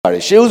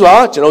ရှေးဥစွာ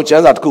ကျွန်တော်ကျ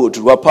မ်းစာတစ်ခုကိုတူ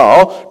တူဖတ်အော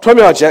င်ထွန်း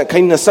မြောက်ခြင်းအခ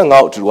န်း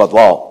25တူတူသွား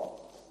အောင်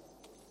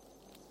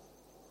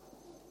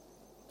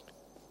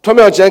ထွန်း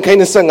မြောက်ခြင်းအခန်း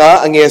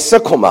25အငယ်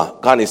16မှာ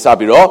ကနေစ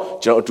ပြီးတော့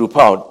ကျွန်တော်အတူဖ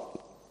တ်အောင်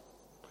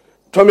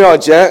ထွန်းမြောက်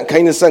ခြင်းအခ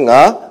န်း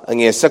25အ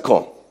ငယ်16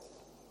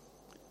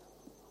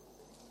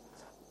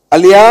အ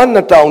လျား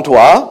2000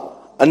ထွာ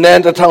အနံ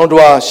1000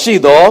ထွာရှိ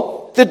သော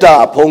တစ်တာ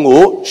အဖုံး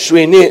ကို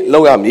ရွှေနှင့်လု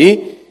ပ်ရမည်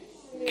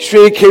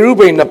ရွှေခေရု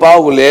ဗိမ်နှစ်ပါး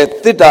ကိုလည်း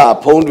တစ်တာအ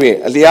ဖုံးတွင်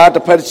အလျားတ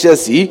စ်ဖက်တစ်ချက်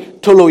စီ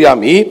ထုတ်လုပ်ရ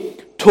မည်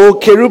ထို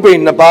ခေရုဗိမ်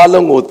နှစ်ပါး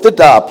လုံးကိုတစ်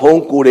တာအ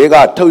ဖုံးကိုယ်တွေက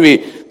ထုတ်၍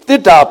တ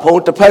စ်တာ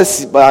ဖုံးတစ်ဖက်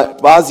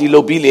ပါးစီလု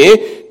ပ်ပြီးလေ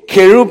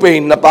ခေရုဗိ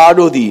မ်နှစ်ပါး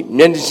တို့သည်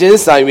မျက်နှာချင်း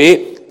ဆိုင်၍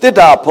တစ်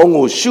တာဖုံး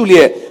ကိုရှုလျ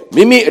က်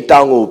မိမိအတော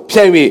င်ကိုဖြ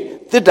န့်၍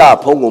တစ်တာ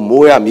ဖုံးကို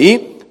မိုးရမည်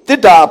တ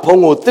စ်တာ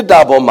ဖုံးကိုတစ်တာ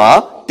ပေါ်မှာ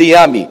တင်ရ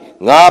မည်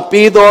ငါ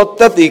ပေးသောသ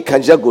က်သေခံ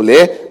ချက်ကိုလ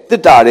ည်းတ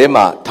စ်တာထဲ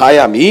မှာထားရ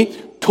မည်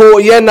ထို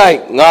အရက်၌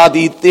ငါသ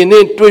ည်သင်နှ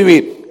င့်တွေ့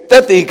၍သ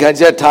က်သေခံ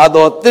ချက်ထား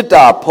သောတစ်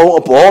တာဖုံး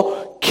အပေါ်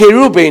ခေ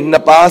ရုဗိမ်နှ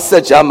စ်ပါးဆ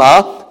က်ကြားမှာ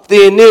သ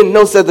င်နှင့်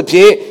နှုတ်ဆက်သဖြ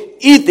င့်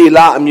ဣသေလ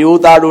အမျိုး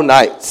သားတို့၌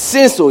ဆ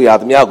င့်ဆိုရ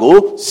သမျှကို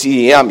စီရ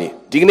င်ရမည်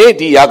ဒီကနေ့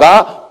ဒီအရာက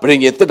ဗြိ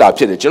ဉ္ဉ်တစ်တာ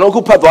ဖြစ်တယ်ကျွန်တော်အခု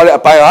ဖတ်သွားတဲ့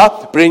အပိုင်းဟာ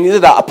ဗြိဉ္ဉ်တ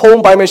စ်တာအဖုံး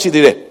ပိုင်းပဲရှိ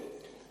သေးတယ်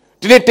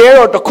ဒီနေ့တဲ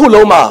တော်တစ်ခု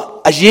လုံးမှာ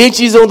အရေး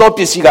ကြီးဆုံးသောပ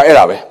စ္စည်းကအဲ့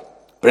ဒါပဲ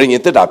ဗြိဉ္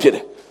ဉ်တစ်တာဖြစ်တ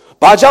ယ်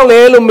ဘာကြောင့်လဲ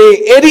လို့မေး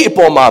အဲ့ဒီအ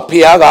ပေါ်မှာဖခ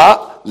င်က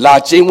လာ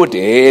ကျင်းဝတ်တ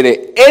ယ်တဲ့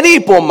အဲ့ဒီ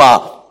အပေါ်မှာ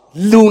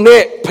လူ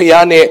နဲ့ဖခ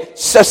င်နဲ့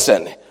ဆက်ဆံ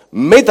တယ်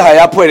မိတ္တာယ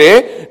ဖွဲ့တယ်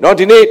เนาะ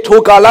ဒီနေ့ထို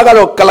ကာလက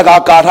တော့ကလကာ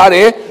ကာထားတ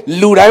ယ်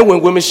လူတိုင်းဝင်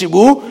ခွင့်မရှိ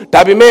ဘူး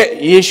ဒါပေမဲ့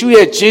ယေရှု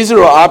ရဲ့ဂျေဇု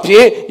တော်အားဖြ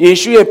င့်ယေ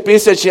ရှုရဲ့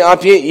ပေးဆက်ခြင်းအား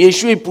ဖြင့်ယေ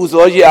ရှုရဲ့ပူ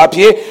ဇော်ခြင်းအားဖြ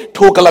င့်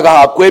ထိုကလကာ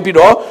ဟာကွဲပြီး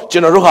တော့ကျွ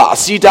န်တော်တို့ဟာအ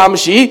စီအတားမ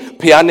ရှိ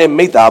ဖခင်နဲ့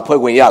မိတ္တာဖွဲ့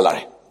ခွင့်ရလာတ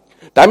ယ်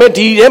ဒါပေမဲ့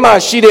ဒီထဲမှာ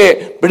ရှိတဲ့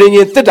ဗြိဉ္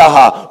ဉ်တစ်တာ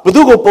ဟာဘု து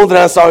ကိုပုံသဏ္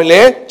ဍာန်ဆောင်ရင်လ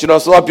ည်းကျွန်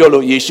တော်စောပြော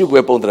လို့ယေရှု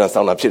ကိုပုံသဏ္ဍာန်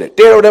ဆောင်တာဖြစ်တယ်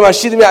တဲတော်ထဲမှာ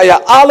ရှိသမျှအရာ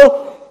အားလုံး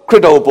ခရ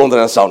စ်တော်ကိုပုံသဏ္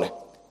ဍာန်ဆောင်တယ်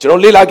ကျွန်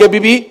တော်လေ့လာခဲ့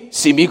ပြီး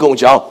စီမီကုံ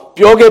ကြောင်း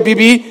ပြောခဲ့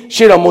ပြီး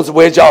ရှေ့တော်မုန်စ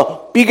ပွဲကြောင်း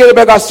ပြီးခဲ့တဲ့ဘ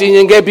က်ကစီရ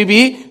င်ခဲ့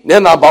ပြီးန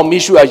န္နာပေါင်းမိ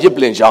ရှုရရစ်ပ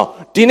လင်ကြောင်း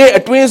ဒီနေ့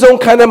အတွင်းဆုံး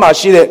ခန်းထဲမှာ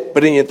ရှိတဲ့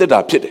ဗြိဉ္ဉ်တစ်တာ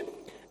ဖြစ်တယ်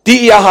ဒီ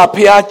အရာဟာ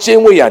ဖျားကျ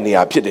င်းဝတ်ရနေ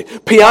ရာဖြစ်တယ်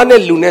ဖျားနဲ့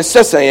လူနဲ့ဆ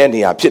က်ဆံရနေ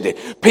ရာဖြစ်တယ်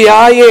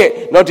ဖျားရဲ့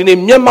တော့ဒီနေ့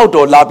မျက်မှောက်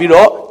တော်လာပြီး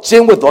တော့ကျ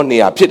င်းဝတ်သောနေ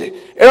ရာဖြစ်တယ်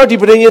အဲ့တော့ဒီ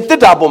ဗြိဉ္ဉ်တ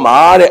စ်တာပေါ်မှာ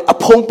တဲ့အ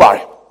ဖုံးပါတ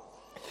ယ်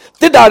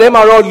တစ်တာထဲ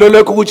မှာတော့လွယ်လွ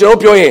ယ်ကူကူကျွန်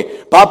တော်ပြောရင်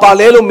ဘာပါ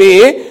လဲလို့မေးရ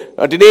င်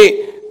ဒီနေ့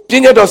ပြ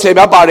ည့်ညတ်တော်10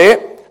ပြားပါတယ်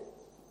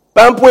ပ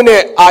န်းပွင့်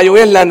တဲ့အာယုံ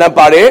ရဲ့လန်တန်း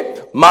ပါတယ်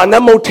မာန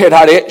မုတ်ထည့်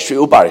ထားတဲ့ရွှေ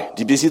ဥပါတယ်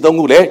ဒီပစ္စည်းသုံး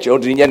ခုလည်းကျွန်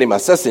တော်ဒီညနေမှာ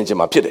ဆက်ဆင်ခြင်း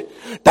မှာဖြစ်တယ်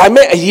ဒါပေ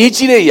မဲ့အရေး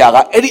ကြီးတဲ့အရာက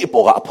အဲ့ဒီအ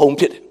ပေါ်ကအဖုံး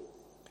ဖြစ်တယ်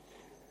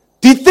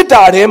ဒီတစ်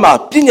တာထဲမှာ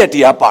ပြည့်ညတ်တ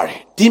ရားပါတယ်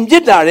ဒီမြ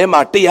စ်တာထဲမှာ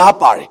တရား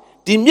ပါတယ်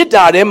ဒီမြစ်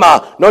တာထဲမှာ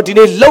တော့ဒီ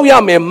နေ့လောက်ရ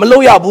မယ်မလော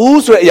က်ရ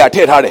ဘူးဆိုတဲ့အရာထ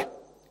ည့်ထားတယ်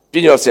ပြ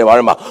ည့်ညတ်10ပါး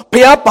ထဲမှာ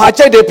ဖះဘာ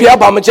ကြိုက်တယ်ဖះ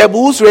ဘာမကြိုက်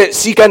ဘူးဆိုတဲ့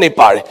စီကံတွေ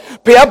ပါတယ်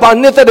ဖះဘာ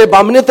နှစ်သက်တယ်ဘာ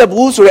မနှစ်သက်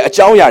ဘူးဆိုတဲ့အ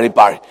ကြောင်းအရာတွေ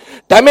ပါတယ်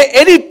ဒါပေမဲ့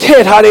အဲ့ဒီထ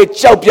ည့်ထားတဲ့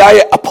ကြောက်ပြား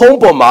ရဲ့အဖုံး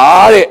ပေါ်မှာ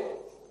တဲ့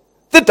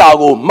တစ်တာ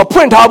ကိုမဖွ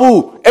င့်ထားဘူး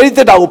အဲ့ဒီတ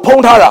စ်တာကို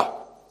ဖုံးထားတာ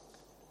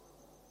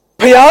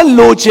ဖျား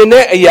လိုချင်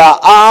တဲ့အရာ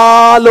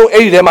အားလုံး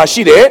အဲ့ဒီထဲမှာ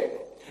ရှိတယ်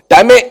ဒါ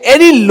ပေမဲ့အဲ့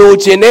ဒီလို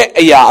ချင်တဲ့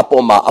အရာအ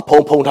ပေါ်မှာအ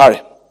ဖုံးဖုံးထားတ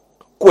ယ်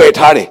ကွယ်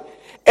ထားတယ်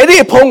အဲ့ဒီ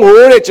အဖုံးကို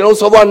တဲ့ကျွန်တော်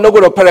စောစောနှုတ်က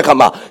တော့ဖတ်တဲ့အခါ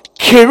မှာ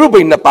ခေရု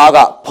ဗိမ်နှစ်ပါးက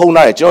ဖုံး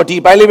ထားတယ်ကျွန်တော်ဒီ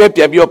အပိုင်းလေးပဲ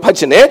ပြန်ပြီးတော့ဖတ်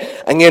ချင်တယ်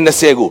အငယ်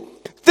20ကို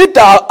တစ်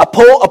တာအ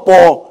ဖုံးအ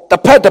ပေါ်တ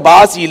စ်ဖက်တစ်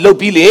ပါးစီလုတ်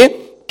ပြီးလေ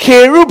ခေ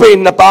ရုဗိမ်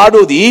နှစ်ပါး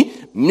တို့သည်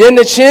မျက်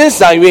နှာချင်း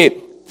ဆိုင်၍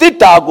တစ်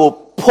တာကို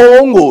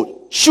ဖုံးကို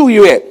ရှု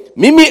၍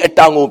မိမိအ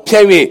တောင်ကိုဖြ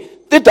န့်၍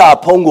တစ်တာ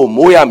ဖုံးကို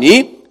မိုးရမည်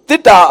တ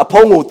စ်တာအ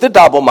ဖုံးကိုတစ်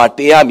တာပေါ်မှာတ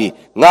င်ရမည်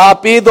ငါ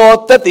ပေးသော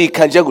သက်သေ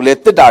ခံချက်ကိုလည်း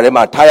တစ်တာထဲ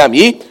မှာထားရမ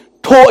ည်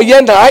ထိုအရ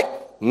က်၌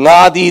ငါ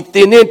သည်တ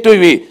င်နှင့်တွေ့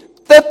၍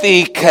သက်သေ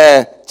ခံ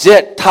ချ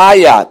က်ထား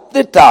ရာတ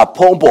စ်တာ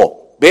ဖုံးပေါ်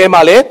ဘယ်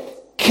မှာလဲ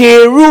ခေ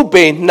ရု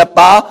ဗိမ်နှစ်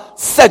ပါး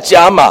ဆက်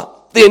ကြားမှာ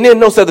တင်နှင့်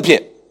နှုတ်ဆက်သဖြ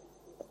င့်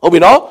ဟုတ်ပြီ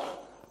နော်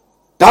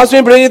ဒါဆိုရ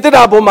င်ဗြိဉ္ဉ်တစ်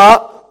တာပေါ်မှာ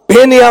ဘ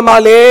ယ်နေရာမှာ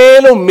လဲ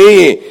လို့မေး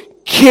ရင်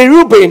ခေရု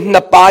ဗိမ်နှ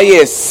စ်ပါး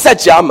ရဲ့ဆက်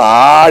ကြားမှာ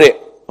တဲ့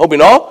ဟုတ်ပြီ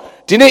နော်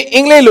ဒီနေ့အ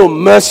င်္ဂလိပ်လို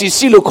mercy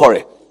seat လို့ခေါ်တ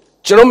ယ်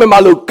ကျွန်တော်မြန်မာ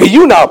လိုဂ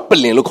ယုဏပ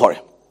လင်လို့ခေါ်တ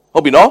ယ်ဟု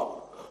တ်ပြီနော်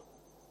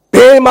ဘ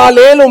ယ်မှာ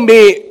လဲလို့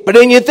မေး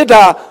ဗြိဉ္ဉ်တစ်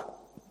တာ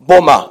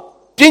ပေါ်မှာ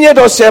ပြည့်ညတ်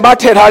တော်10ပါး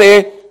ထည့်ထားတယ်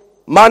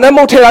မာန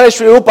မုတ်ထည့်ထားတဲ့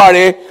ရွှေဥပါတ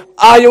ယ်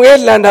အာယုံရဲ့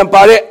လန်တန်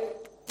ပါတဲ့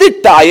တစ်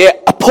တာရဲ့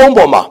အဖုံး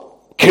ပေါ်မှာ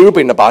ခေရု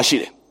ဗိမ်နှစ်ပါးရှိ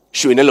တယ်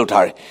ရွှေနဲ့လုပ်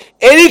ထားတယ်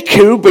အဲ့ဒီ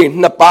ခေရုဗိမ်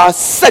နှစ်ပါး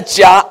ဆက်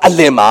ကြားအလ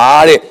င်မှာ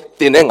တဲ့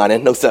တင်တဲ့ငါ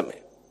နဲ့နှုတ်ဆက်မ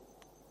ယ်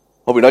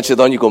ဟုတ်ပြီနော်ချစ်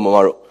တော်ညီကိုမမ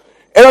တို့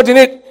အဲ့တော့ဒီ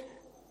နေ့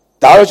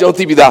ဒါတော့ကျွန်တော်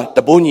သိပြီးသားတ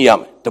ဘိုးညီရ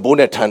မယ်တဘိုး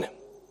နဲ့ထမ်းတယ်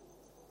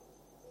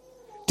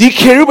ဒီ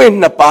ခေရုဗိမ်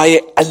နှစ်ပါး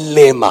ရဲ့အလ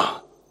ယ်မှာ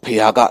ဖခ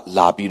င်က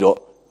လာပြီးတော့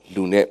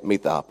လူနဲ့မိ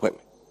သားဖွဲ့မ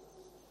ယ်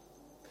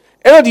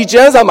အဲ့တော့ဒီကျ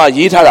မ်းစာမှာ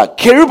ရေးထားတာ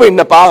ခေရုဗိမ်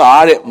နှစ်ပါးက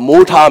တဲ့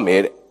မိုးထားမ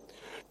ယ်တဲ့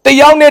တ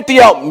ယောက်နဲ့တ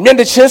ယောက်မျက်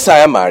နှာချင်းဆို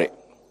င်ရမှာတဲ့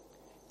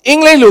အ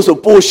င်္ဂလိပ်လိုဆို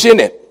ပိုရှင်း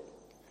တယ်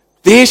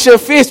they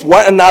shall face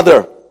one another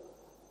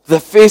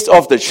the face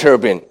of the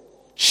cherubim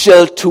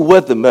shall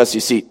toward the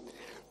mercy seat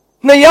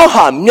နှစ်ယောက်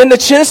ဟာမျက်နှာ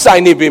ချင်းဆို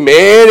င်နေပြီ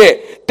မဲ့တဲ့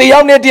တယော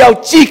က်နဲ့တယောက်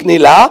ကြည့်နေ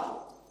လား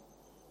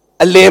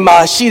အလယ်မှာ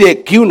ရှိတဲ့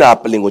ဂိူနာ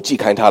ပလင်ကိုကြည့်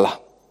ခိုင်းထားလား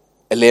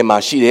အလယ်မှာ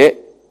ရှိတဲ့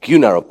ဂိူ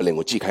နာရောပလင်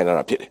ကိုကြည့်ခိုင်းထား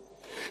တာဖြစ်တယ်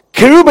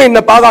ခေရုဗိမ်နှ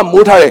စ်ပါးက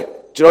မိုးထားတယ်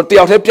ကျွန်တော်တ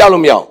ယောက်တ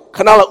ည်းပြလို့မရအောင်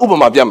ခဏလောက်ဥ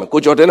ပမာပြမယ်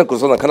ကိုကျော်တဲနဲ့ကို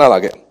စောစံခ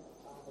ဏလာခဲ့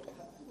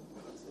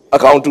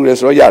အကောင့်တူတယ်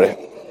ဆိုတော့ရ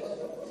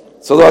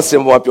တယ်စောစောစ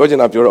င်ပေါ်ပြောချင်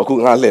တာပြောတော့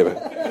အခုငါလှည့်ပဲ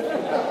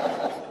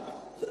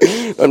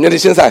မျက်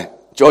နှာချင်း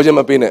ဆိုင်ကြောချင်း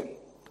မပေး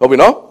နဲ့ဟုတ်ပြီ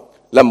နော်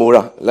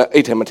လက်မိုးတာလက်အိ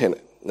တ်ထဲမထည့်နဲ့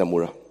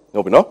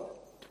လက်မိုးတာဟုတ်ပြီနော်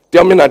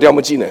တယောက်မျက်နှာတ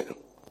ယောက်မကြည့်နဲ့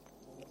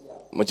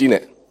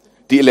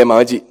ဒီအလယ်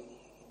မှာကြည့်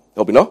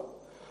ဟုတ်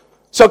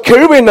ပြီနော်ဆိုခေ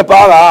ရုဗိမ်နှစ်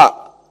ပါးက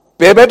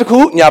ဘယ်ဘက်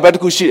တစ်ခုညာဘက်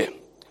တစ်ခုရှိ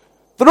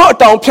တယ်သူတို့အ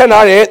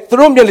တောင်ဖြတ်ထား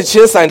တယ်သူတို့မျက်နှာချ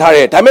င်းဆိုင်ထားတ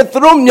ယ်ဒါပေ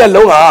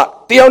မဲ့သူတို့မျက်လုံးက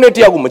တယောက်နဲ့တ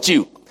ယောက်ကိုမကြည့်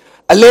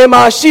ဘူးအ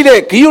လယ်မှာရှိတဲ့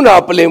ဂိယု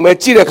ဏပ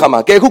လင်ပဲကြည့်တဲ့အခါ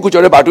မှာကဲခုကို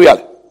ကျော်တဲ့ဘာတွေ့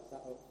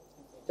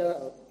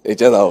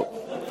ရလဲကျန်းစာ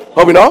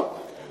ဟုတ်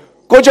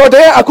ပြီနော်ကို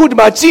ကျော်တဲ့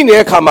အခုဒီမှာကြ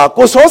ည့်နေတဲ့အခါမှာ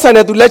ကိုစော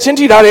ဆန်နဲ့သူလက်ချင်း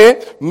ထိထားတယ်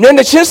မျက်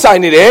နှာချင်း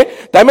ဆိုင်နေတယ်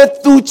ဒါပေ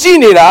မဲ့သူကြည့်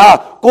နေတာ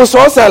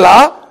ကိုစော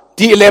ဆန်လား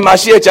ဒီအလယ်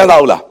မှာရှိတဲ့ကျန်းစာ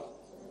ဟုတ်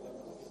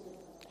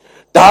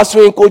လားဒါဆို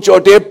ရင်ကို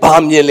ကျော်တဲ့ဘာ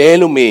မြင်လဲ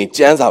လို့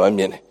မေးကျန်းစာပဲ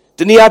မြင်တယ်တ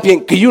နည်းအားဖြင့်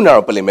ဂိယု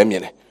ဏတော်ပ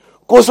လင်ပဲမြင်တယ်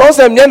ကိုစော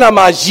ဆန်မျက်နှာ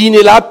မှာရည်နေ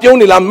လားပြုံး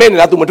နေလားမဲ့နေ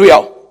လားသူမတွေ့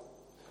ရအောင်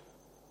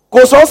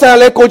ကိုစော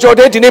ဆန်လည်းကို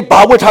ကျော်တဲ့ဒီ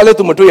နေ့ဘာဝတ်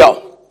ထားလဲသူမတွေ့ရအောင်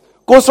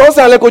ကိုစော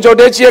ဆန်လည်းကို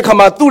ကျော်တဲ့ကြည့်ရခါ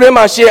မှာသူ့ထဲ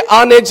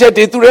မှာရှေ့အားနေချက်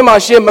တွေသူ့ထဲ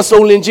မှာရှေ့မ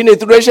စုံလင်ခြင်းတွေ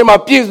သူ့ထဲရှေ့မှာ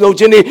ပြည့်စုံ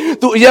ခြင်းတွေ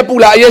သူအရက်ပူ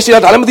လားအရက်ရှိ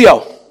လားဒါလည်းမသိ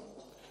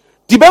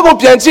အောင်ဒီဘက်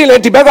ကိုပြန်ကြည့်လဲ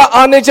ဒီဘက်က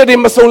အားနေချက်တွေ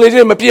မစုံလင်ခြင်း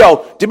တွေမပြည့်အောင်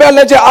ဒီဘက်လ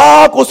က်ချက်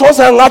ကိုစော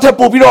ဆန်ငါထက်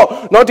ပို့ပြီးတော့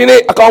တော့ဒီ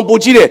နေ့အ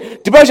ကောင်ပို့ကြီးတယ်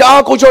ဒီ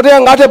ဘက်ကိုကျော်တဲ့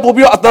ငါ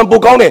ထက်ပို့ပြီးတော့အ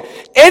တန်ပို့ကောင်းတယ်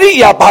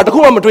အဲ့ဒီအရာဘာ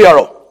တစ်ခုမှမတွေ့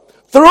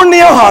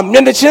ရတော့သူတို့နှစ်ယောက်ဟာမျ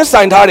က်နှာချင်း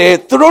ဆိုင်ထား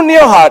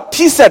တယ်သူတို့နှစ်ယောက်ဟာ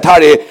ထိဆက်ထား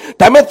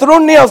တယ်ဒါပေမဲ့သူ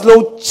တို့နှစ်ယောက်စ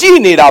လုံးကြည်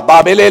နေတာဘာ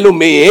ပဲလဲလို့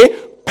မေးရင်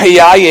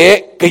ဖယား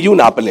ရဲ့ဂယု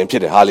ဏပ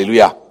လင်ဖြစ်တယ်ဟာလေလု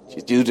ယာ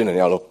ကျေးဇူးတင်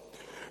တယ်အားလုံး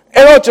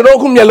အဲ့တော့ကျွန်တော်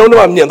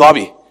အခုမျက်လုံးထဲမှာမြင်သွား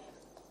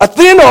ပြီအ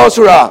သင်းတော်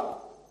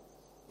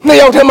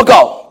ဆိုတာနှစ်ယောက်တည်း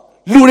မကောက်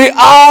လူ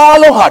တွေအား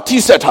လုံးဟာထိ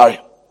ဆက်ထား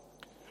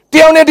တယ်တ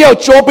ယောက်နဲ့တယောက်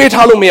ကြော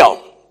ပေးထားလို့မရ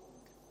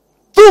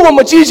အောင်သူ့ကိုမ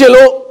ကြ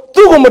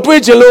ည့်ချင်လို့သူ့ကိုမ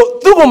တွေးချင်လို့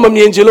သူ့ကို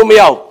မမြင်ချင်လို့မ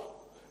ရအောင်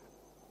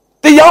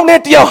တယောက်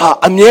နဲ့တ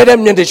ယောက်ဟာအမြဲတ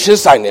မ်းမျက်နှာချ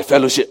င်းဆိုင်တယ်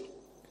fellowship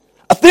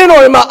အသ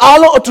င်းတော်တွေမှာအား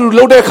လုံး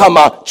အတူတူလုပ်တဲ့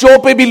အခါမှာကြော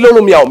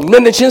ပေးပြီးလုပ်လို့မရအောင်မျက်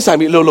နှာချင်း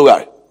ဆိုင်ပြီးလုပ်ရ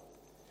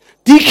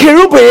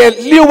တယ်ဒီခေရုဗိမ်ရဲ့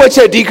လျှို့ဝှက်ချ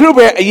က်ဒီခေရု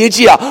ဗိမ်ရဲ့အ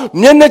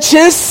ရေးကြီးတာမျက်နှာချ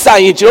င်းဆို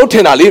င်ရင်ကျွန်တော်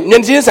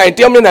ထင်တာလေမျက်နှာချင်းဆိုင်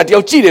တယောက်မျက်နှာတ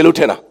ယောက်ကြည့်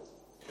တယ်လို့ထင်တာ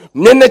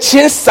မျက်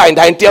နှာချင်း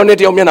ဆိုင်တိုင်းတယောက်နဲ့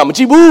တယောက်မျက်နှာမကြ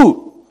ည့်ဘူး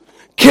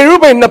ခေရု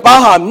ဗိမ်နှစ်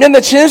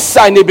ပါးဟာမျက်နှာချ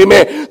င်းဆိုင်နေပေ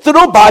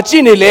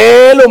မဲ့သူတို့ဘာကြည့်နေလဲ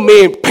လို့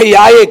မေးဖ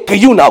ယားရဲ့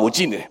ဂယုဏ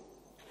ကိုကြည့်နေ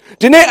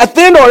တယ်ဒီနေ့အသ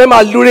င်းတော်ထဲမှာ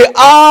လူ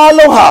တွေအား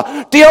လုံးဟာ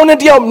တယောက်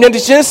နဲ့တယောက်မျက်နှာ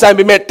ချင်းဆိုင်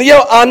ပေမဲ့တ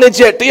ယောက်အားနည်း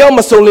ချက်တယောက်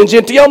မစုံ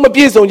လင်ခြင်းတယောက်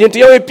မပြည့်စုံခြင်း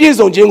တယောက်ရဲ့ပြည့်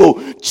စုံခြင်း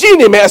ကိုကြည့်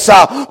နေမဲ့အ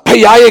စားဖ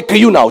ယားရဲ့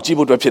ဂယုဏကိုကြည့်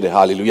ဖို့အတွက်ဖြစ်တယ်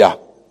ဟာလေလုယာ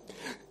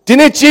ဒီ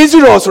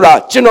နေ့ကျေးဇူးတော်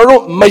ဆိုတာကျွန်တော်တို့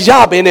မရ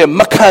ဘဲ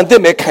နဲ့မခံ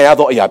သင့်ပဲခံ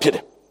ရသောအရာဖြစ်တ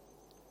ယ်။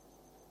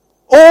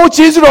အိုး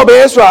ကျေး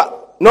ဇူးတော်ပဲဆိုတာ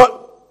နော်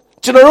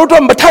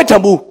ကျွန်တော်တို့တော့မထိုက်တ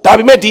န်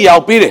ဘူးဒါပေမဲ့ဒီ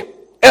အရာကိုပေးတယ်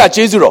။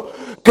အဲ့ဒါကျေးဇူးတော်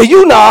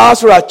ဂယုဏ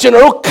ဆိုတာကျွန်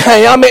တော်တို့ခံ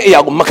ရမယ့်အရာ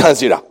ကိုမခံ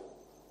စေတာ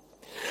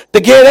။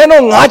တကယ်တမ်း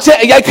တော့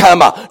ငါးချက်အ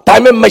ရိုက်ခံမှာဒါပေ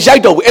မဲ့မ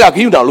ရိုက်တော့ဘူးအဲ့ဒါဂ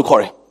ယု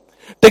ဏလို့ခေါ်တယ်။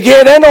တက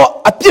ယ်တမ်းတော့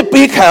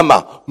အပြစ်ပေးခံ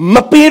မှာမ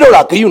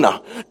ပေးတော့တာဂယု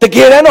ဏတ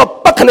ကယ်တ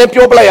မ်းတော့ပတ်ခနဲ့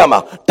ပြောပလိုက်ရမှာ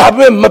ဒါပေ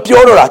မဲ့မ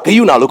ပြောတော့တာ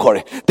ဂယုဏလို့ခေါ်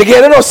တယ်တ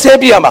ကယ်တ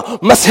မ်းတော့ဆဲပြရ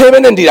မှာမဆဲဘဲ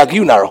နဲ့နေတာဂ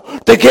ယု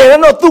ဏတော့တကယ်တ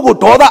မ်းတော့သူ့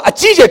ကိုဒေါသအ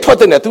ကြီးကျယ်ထွက်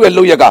တဲ့သူ့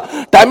ရဲ့လုပ်ရက်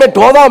ကဒါပေမဲ့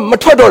ဒေါသ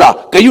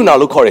မထွက်တော့တာဂယု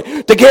ဏလို့ခေါ်တယ်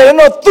တကယ်တမ်း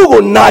တော့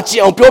သူ့ကိုနာကျ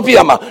င်အောင်ပြောပြရ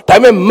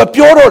မှာဒါပေမဲ့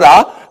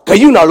မပြောတော့တာဂ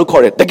ယု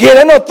ဏလို့ခေါ်တယ်တကယ်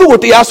တမ်းတော့သူ့ကို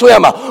တရားဆွဲရ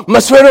မှာမ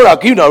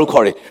ဆွဲတော့တာဂယု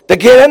ဏလို့ခေါ်တယ်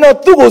တကယ်တမ်းတော့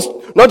သူ့ကို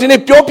တော့ဒီ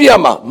နေ့ပြောပြရ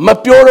မှာမ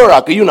ပြောတော့တာ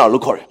ဂယုဏ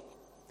လို့ခေါ်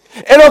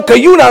တယ်အဲ့တော့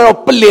ဂယုဏတော့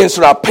ပလင်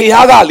ဆိုတာဖ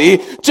ယားကလေ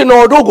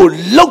ကျွန်တော်တို့ကို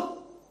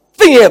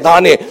လှုပ်သိရ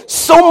သားနဲ့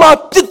ဆုံး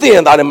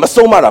မပြစ်သိရသားနဲ့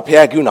မဆုံးမတာ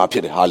ဖယားဂယုဏဖြ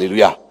စ်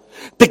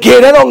တယ်ဟာလေလုယာတ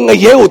ကယ်တမ်းတော့င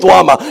ရဲ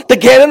ကိုသွားမှာ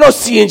တကယ်တမ်းတော့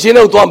စီရင်ခြင်း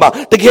ကိုသွားမှာ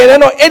တကယ်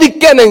တမ်းတော့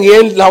အဲ့ဒီကက်နဲ့ငရဲ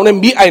လောင်နဲ့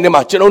မိ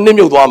အိုင်ထဲမှာကျွန်တော်နှိ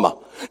မ့်မြုပ်သွား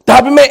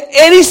မှာဒါပေမဲ့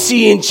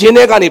အဲ့ဒီစီရင်ခြ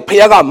င်းတွေကနေဖ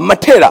ယားက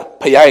မထ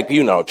ည့်တာဖယားရဲ့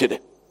ဂယုဏတော်ဖြစ်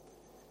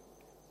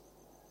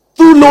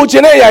တယ်သူလိုချ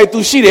င်တဲ့အရာသူ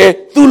ရှိတယ်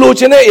သူ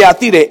လိုချင်တဲ့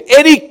အရာသိတယ်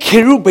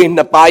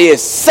အဲ့ဒီခေရုဗိမ်နှစ်ပါး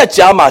ရဲ့စัจ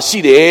जा မှာရှိ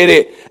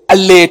တယ်တဲ့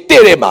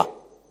အလေတဲ့တဲ့မှာ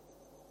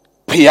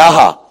ဖယား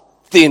ဟာ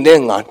သင်တဲ့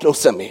ငါ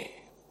နှုတ်ဆက်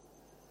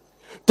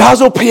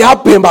မယ်ဒါဆိုဖယား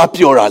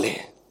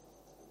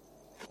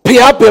ပင်ပါပြောတာလေဖ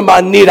ယားပင်ပါ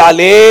နေတာ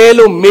လေ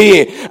လို့မေးရ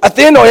င်အသ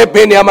င်းတော်ရဲ့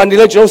ဘယ်နေရာမှာနေ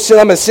လဲကျွန်တော်စ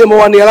ဉ်းစားမယ်စင်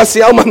မောကနေရလား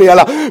ဆရာမနေ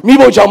ရလားမိ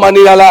ဖို့ချောင်းမ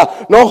နေရလား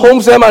နော် home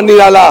cell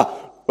မှာနေရ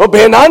လားဘ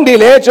ယ်နာနေ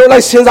လဲကျွန်တော်လို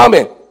က်စဉ်းစားမ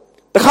ယ်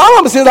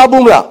တခါမှမစဉ်း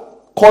စားဘူးမလား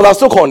ခေါ်တာ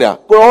စွတ်ခေါ်နေတာ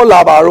ကိုရော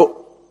လာပါတော့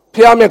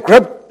ဖယားမြ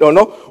grab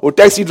နော်ဟို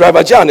taxi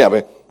driver ကြာနေရ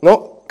ပဲနော်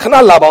ခဏ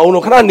လာပါ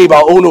အောင်လို့ခ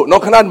ဏနေပါအောင်လို့နော်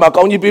ခဏဒီ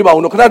မှာကောင်းကြီးပေးပါ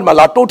အောင်လို့ခဏဒီမှာ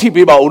လာတိုးထိ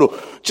ပေးပါအောင်လို့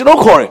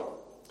ကျွန်တော်ခေါ်တယ်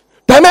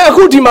ဒါပေမဲ့အ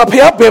ခုဒီမှာဖ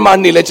ယားဘယ်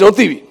မှာနေလဲကျွန်တော်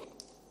သိ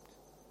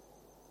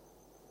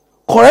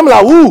ပြီခေါ်ရ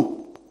မလား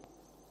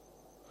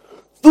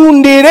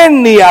ဘူးသူနေတဲ့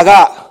နေရာ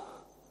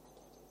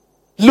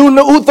ကလူ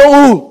2ဦး3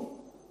ဦး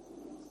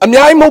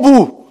အများကြီးမဟုတ်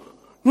ဘူး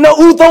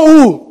2ဦး3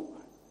ဦး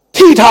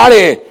ထိထားတ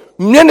ယ်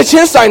မျက်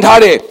နှာချင်းဆိုင်ထား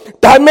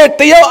တယ်ဒါပေမဲ့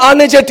တယောက်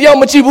အားနေချက်တ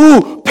ယောက်မကြည့်ဘူး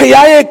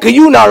ဖယားရဲ့ဂ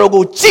ယု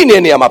ဏတော်ကိုကြ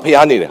ည့်နေတဲ့နေရာမှာဖ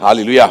ယားနေတယ်ဟာ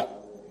လေလုယာ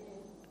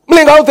မလ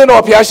င်ကောင်း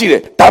တဲ့တော့ဖျားရှိ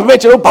တယ်ဒါပေမဲ့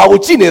ကျွန်တော်ဘာကို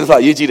ကြည့်နေလဲဆိုတာ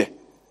အရေးကြီး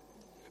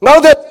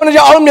တယ်ငါတို့တဲ့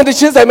ကျွန်တော်အောင်မြင်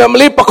တဲ့ချင်းဆိုင်မှာ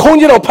မလေး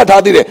ပခုံးချင်းတော့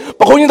ဖတ်ထားသေးတယ်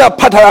ပခုံးချင်းသာ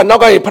ဖတ်ထားတာ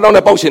နောက်ကနေဖနှောင်း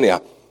နဲ့ပေါက်ရှင်နေတာ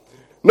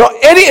No,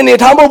 any in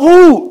it,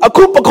 woo, a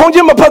coop, a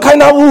conjure, a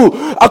pakana woo,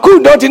 a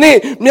coop not in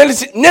it,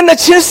 Nena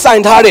Chis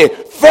signed Hardy,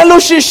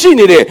 fellowship she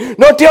needed,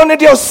 no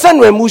Tionity of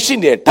Sunway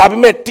Mushine,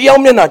 Tabimet,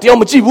 Tiomena,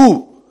 Tiomachi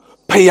woo,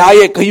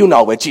 Payaye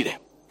Kayuna, Wachide.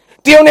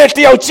 Tionet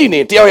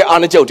Tiocini, Tio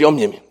Anajo,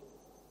 Tiomim.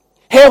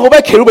 Here, go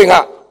back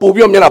Kirubinga,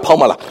 Pubium Yana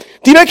Pomala.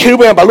 Tina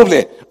Kirubin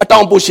Balule, a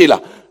town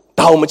bushilla,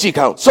 Taumachi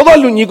count. So that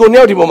you go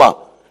near the Moma.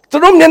 The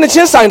room Nena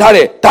Chis signed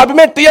Hardy,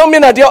 Tabimet,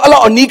 Tiomena, Dio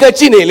Ala, Nika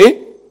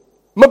Chinele,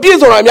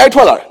 Mapizo, I'm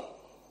Yatwala.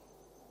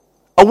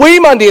 Away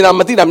Monday, I'm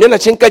Matina, Mena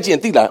Chinkachi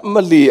and Tila,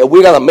 Mali,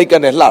 away on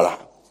Makan and Lara.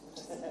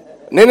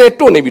 Nene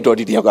don't need to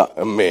do it,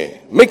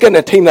 Makan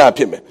a Tina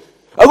Pime.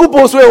 I go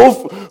post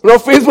no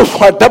Facebook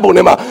for double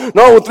Nema,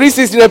 no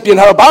 360 pin,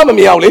 Harabama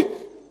Miauli.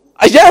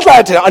 I just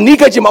like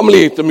Anika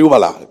Jimamli to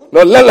Muvala,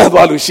 no Lella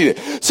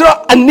Valushi. So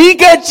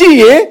Anika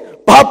G,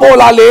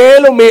 Papola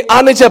Lelo me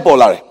Anaja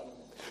Polare.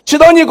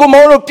 Chidoni go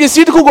more of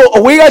Pisitico,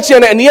 away at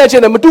Chen and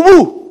Niachen and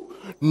Matubu.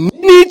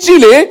 Ni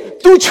Chile,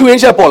 two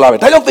Chuenja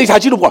Polare. I don't think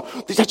Hachidu,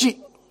 the Hachi.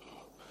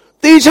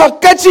 Teacher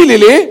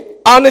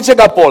Cachili,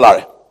 Anacha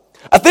Polare.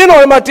 A thing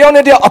or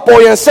Mationity, a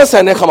boy and Sessa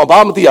and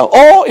Kamabam,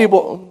 oh,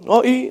 able,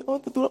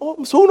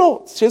 oh,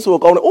 Sono, Senso,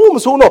 oh,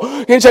 Sono,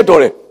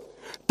 Hinchatore.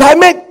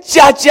 Time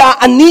Chacha,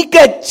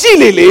 Anika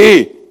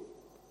Chili.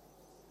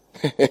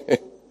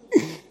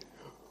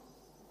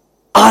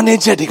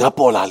 Anajetica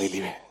Pola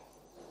Lili.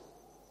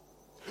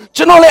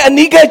 Generally,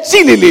 Anika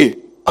Chili,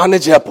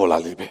 Anaja Pola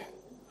Libe.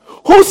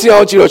 Who's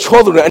your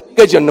children and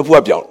get your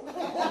Napuabion?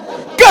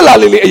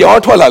 Galali, your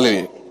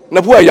Twalali,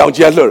 Napua Young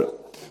Jeller.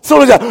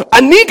 So,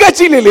 Anika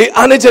Chili,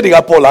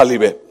 Anajetica Pola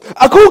Libe.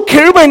 A cool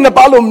Caribbean in the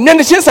Balloon,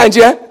 Menachin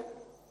Sanja.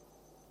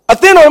 A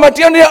thin or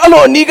Matiana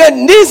alone, Niga,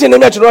 Nis in the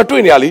natural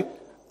twinally.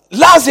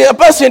 Last year, a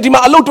person,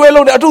 Tima, alone to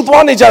alone, a tooth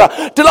one each other.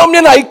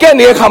 Telomina, I can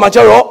near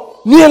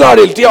Kamacharo, near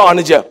Tia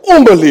Anaja,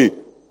 Umbali,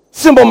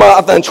 Simboma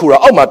Athanchura,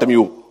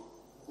 Omatamu.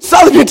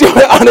 South Beauty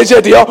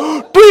Anajetia,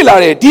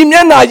 Twilare,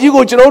 Dimiana, you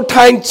go to no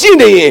time,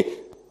 Chine,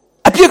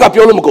 a pick up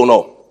your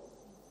Lumogono.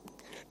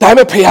 Time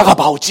a pay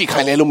about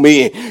Chikanelo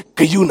me,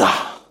 Kayuna,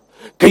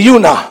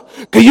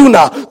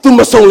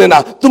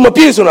 Tumasolena,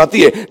 Tumapisona,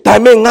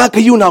 Time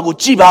Kayuna go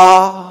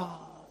Chiba.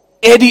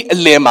 Eddie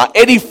Elema,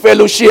 Eddie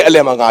fellowship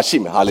Elema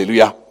Gashim,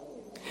 hallelujah.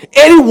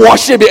 Eddie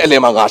worship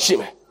Elema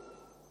Gashim.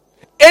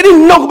 Eddie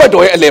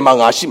Nogbadoy Elema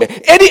Gashim.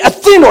 Eddie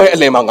Atheno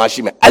Elema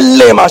Gashim.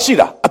 Elema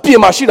Shida, a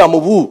Piamashida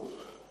Mubu.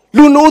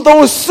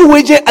 Lunudo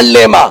Suije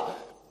Elema.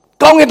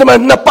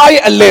 Congressman Napai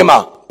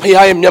Elema.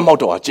 Payam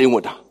Yamato,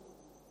 Jimuda.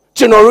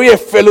 General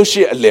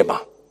fellowship Elema.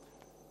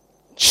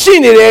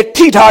 Shinide,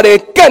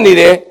 Titade,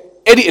 Canide,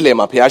 Eddie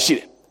Elema,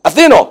 Piashi.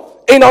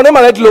 Atheno, ain't on them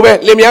at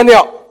Lube,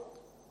 Lemiania.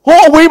 Who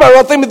we were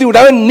nothing with you,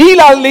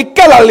 Nila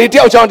Licala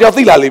Litia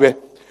Thila Libe.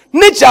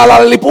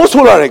 Nichala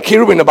Liposula,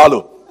 Kirubin the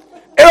Balu.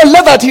 Ever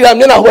let that Tira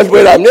Nena went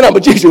where I'm Nena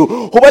Majisu,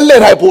 who will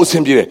let I post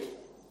him here.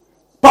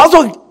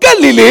 Paso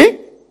Galili,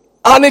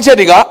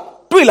 Anechediga,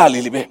 Twila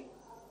Lilibe.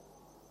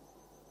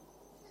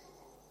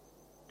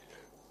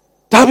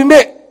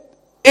 Tabime,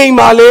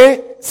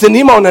 Emale,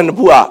 Senimon and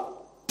Bua,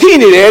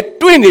 Tini,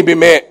 Twinny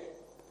Bime,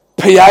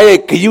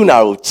 Payae,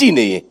 Kayuna,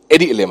 Chini,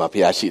 Eddie Lema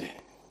Piashide.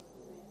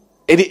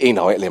 Eddie ain't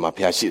our Lema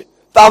Piashi.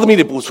 That's me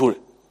the Busur.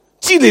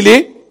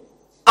 Chili,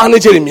 Anna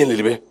Jeremy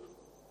Libe.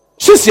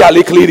 Shisia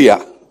Liclidia.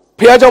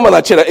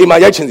 Piajamana Chera, Emma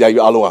Yachin,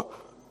 you alone.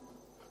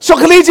 So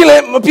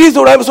Caligi, Piece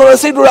of Ramson, and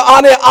say to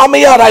Anne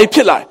Amea, I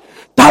pillar.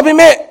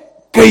 Tabime,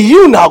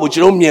 Kayuna, which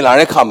you mean,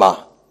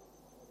 Arekama.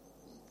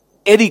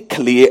 Eddie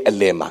clear a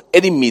lema,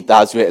 Eddie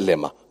metas with a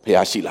lema,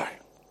 Piashila.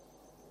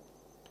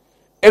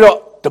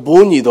 Ero, the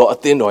bony though a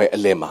thin or a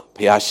lema,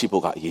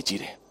 Piashiboga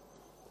Yejide.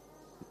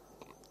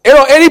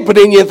 Ero any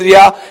putting in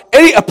the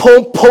any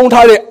upon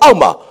Pontare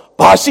Alma,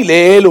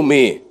 Basile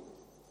Lume,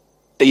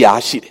 the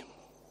Yashid.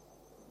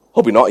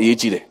 Hope you not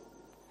Yejide.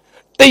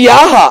 The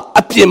Yaha,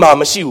 a Pima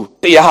Mashu,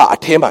 the Yaha, a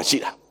Tema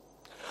Shida.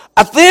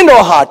 A thin or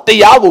ha, the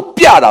Yago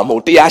Piara Mo,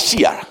 the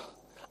Yashia.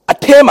 A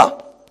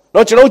Tema,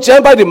 not you know,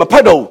 jump by the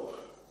Mapado.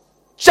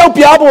 Shall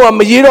Piabo and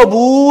Mayero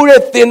Bure,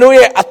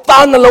 Thinoe, a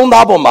Tan alone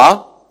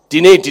Aboma,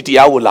 Dine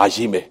Tiago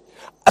Lajime.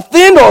 A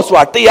thin or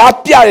swat, the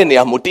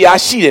Apiarenia, Mutia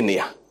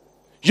Shidenia.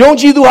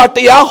 Yonji do hat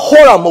they are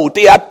horrible,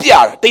 they are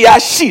piar, they are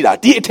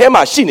shida, the tema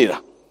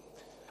shinida.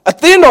 A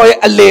thin or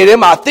a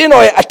lerema, thin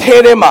or a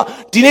terema,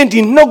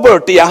 didn't no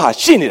bird they are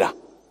shinida.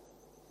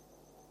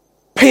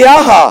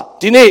 Peaha,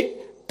 dine,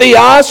 they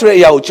are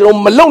Sraya,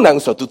 Jerome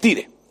Malonang so to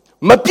tire.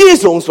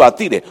 Mapizon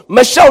swatire,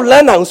 Mashao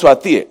Lanang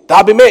swatire,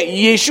 Tabime,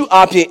 Yeshu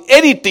api,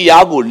 Eddie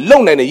Tiago,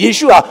 Lone and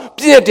Yeshua,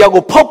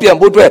 Tiago Popian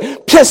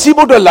Budwe,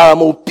 Piasibo de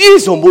Laramo,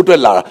 Pizon Budwe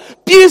Lara,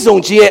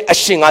 Pizon G. a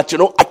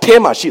shingacho, a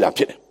tema shida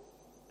pit.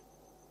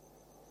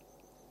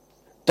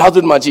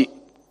 Thousand Maji.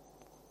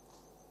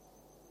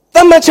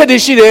 The match at the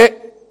shide,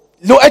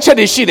 low at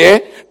the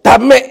shide,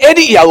 Tabme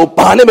Eddie Yao,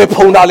 Paname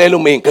Ponda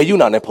Lume,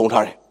 Kayuna and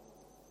Pontare.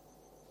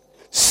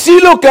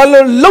 Silo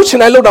Galo,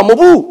 Lochen, I load a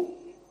mobu.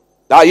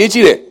 Da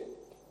Yejide.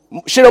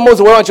 Shiramos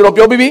were on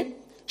your baby.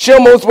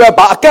 Shiramos were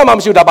Bakam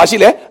Shuda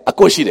Basile, a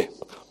Koshide.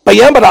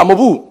 Payamba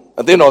mobu,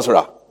 and then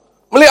Osra.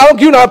 မလေးအောင်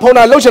ကျူနာဖုံး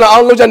တာလှုပ်ချင်အော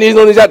င်လှုပ်ချင်နေ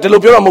ဆုံးနေကြဒီ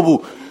လိုပြောတော့မဟုတ်ဘူး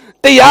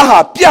တရားဟာ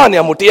ပြနေ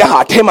မှုတရားဟာ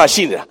အထဲမှာ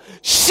ရှိနေတာ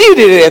ရှိ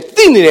နေတယ်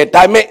သိနေတယ်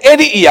ဒါပေမဲ့အဲ့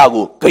ဒီအရာ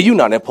ကိုဂယု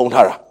ဏနဲ့ဖုံး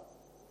ထားတာ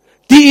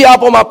ဒီအရာ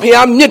ပေါ်မှာ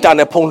ဖျားမြစ်တာ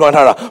နဲ့ဖုံးလွှမ်း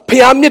ထားတာ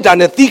ဖျားမြစ်တာ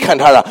နဲ့သီးခံ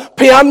ထားတာ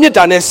ဖျားမြစ်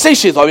တာနဲ့စိတ်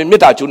ရှည်သွားပြီးမြ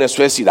စ်တာကျိုးနဲ့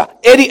ဆွဲစီတာ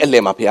အဲ့ဒီအလ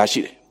ယ်မှာဖျားရှိ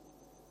တယ်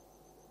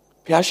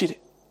ဖျားရှိတယ်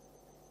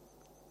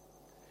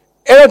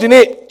အဲ့တော့ဒီ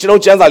နေ့ကျွန်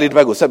တော်ကျမ်းစာလေးတစ်ပ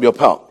တ်ကိုဆက်ပြော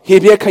ဖတ်အောင်ဟေ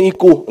ဘရဲခန်းကြီး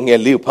9အငယ်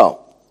4ကိုဖတ်အောင်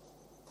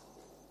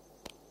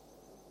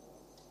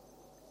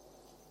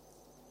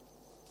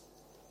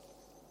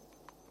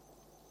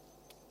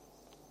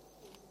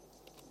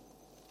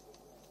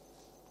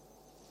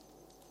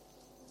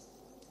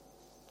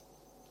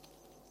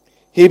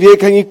ဟေဘရဲ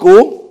ခန်းကြီး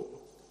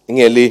9အင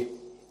ယ်4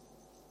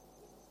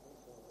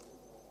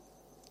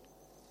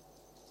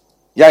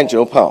ရရင်ကျွ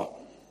န်တော်ဖတ်အောင်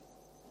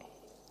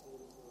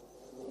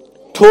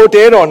ထို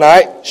တဲတော်၌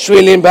ရွှေ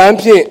လင်ပန်း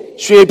ဖြင့်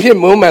ရွှေဖြင့်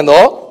မွမ်းမံ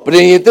သောပ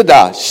ရိယသစ်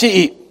တာရှိ၏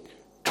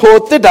ထို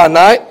သစ်တာ၌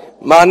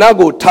မာန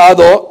ကိုထား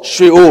သော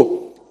ရွှေအိုး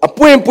အ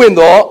ပွင့်ပွင့်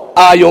သော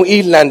အာယုံဤ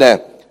လန်တန်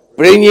ပ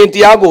ရိယတ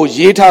ရားကို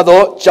ရေးထား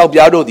သောကြောက်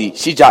ပြားတို့သည်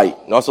ရှိကြ၏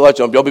နော်ဆိုတော့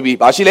ကျွန်တော်ပြောပြီး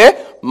ပါရှိလဲ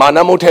မာန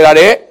မုတ်ထဲထား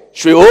တဲ့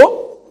ရွှေအိုး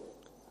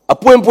အ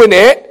ပွင့်ပွင့်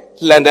နဲ့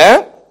လန်တန်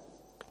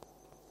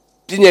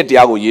ပြည့်ညက်တ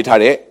ရားကိုရေးထား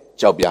တဲ့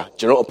ကြောက်ပြား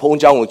ကျွန်တော်အဖုံး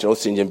เจ้าကိုကျွန်တော်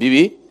ဆင်ခြင်ပြီး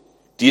ပြီ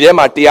ဒီထဲ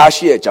မှာတရား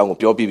ရှိတဲ့အကြောင်းကို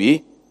ပြောပြီးပြီ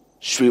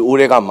ရွှေအိုး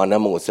တွေကမာန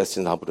မုတ်ကိုဆက်စ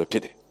ဉ်းစားဖို့ဖြ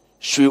စ်တယ်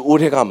ရွှေအိုး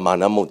တွေကမာ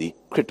နမုတ်ဒီ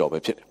ခရစ်တော်ပဲ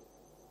ဖြစ်တယ်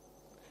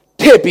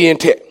ထည့်ပြီးရင်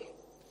ထည့်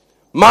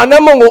မာန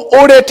မုတ်ကို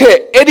အိုးတဲ့ထည့်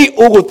အဲ့ဒီ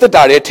အိုးကိုတစ်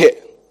တာတဲ့ထည့်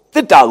တ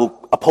စ်တာကို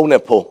အဖုံး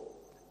နဲ့ဖုံး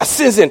အစ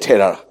င်စင်ထည့်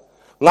ထားတာ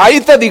ငါဤ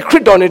သက်ဒီခရ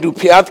စ်တော်နဲ့တူ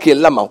ဖျားသခင်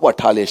လက်မှာဝတ်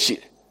ထားလဲရှိ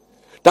တယ်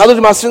ဒါဆို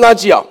ဒီမှာစဉ်းစား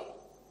ကြည့်အောင်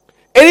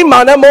အဲ့ဒီမာ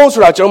နမုတ်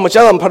ဆိုတာကျွန်တော်မချ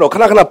မ်းသာမဖတ်တော့ခ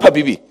ဏခဏဖတ်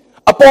ပြီးပြီ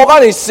အပေါ်က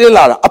နေဆင်း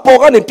လာတာအပေါ်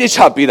ကနေပြစ်ချ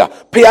ပေးတာ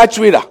ဖျား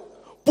ကျွေးတာ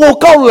ပို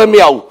ကောက်လို့လည်းမ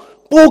ရဘူး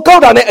ပိုကော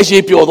က်တာနဲ့အ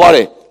ရေးပျော်သွားတ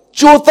ယ်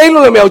ကြိုသိမ့်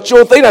လို့လည်းမရဘူး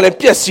ကြိုသိမ့်တာနဲ့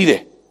ပြက်စီးတ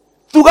ယ်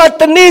သူက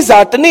တနေ့စာ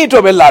တနေ့အတွ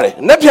က်ပဲလာတယ်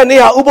နက်ဖြန်နေ့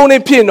ဟာဥပုံ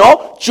နေ့ဖြစ်တော့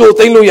ကြို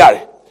သိမ့်လို့ရတ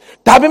ယ်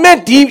ဒါပေမဲ့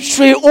ဒီ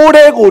ရွှေအိုး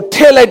တွေကိုထ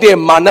ည့်လိုက်တဲ့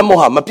မာနမော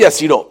ဟာမပြက်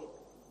စီးတော့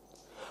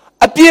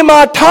အပြင်မှာ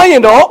ထားရ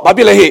င်တော့ဘာ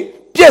ဖြစ်လဲဟဲ့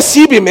ပြက်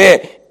စီးပြီမဲ့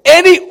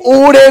အဲ့ဒီ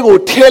အိုးတွေကို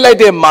ထည့်လိုက်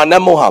တဲ့မာန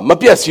မောဟာမ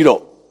ပြက်စီး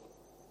တော့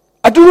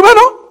အတူတူပဲ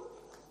နော်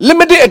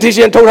limited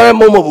edition ထုတ်ထားတဲ့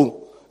မုံမဟုတ်ဘူး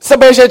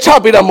special ချ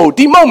ပေးတာမဟုတ်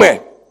ဒီမုံမယ်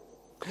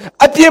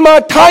အပြင်မှာ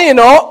ထားရင်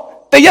တော့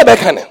တရက်ပဲ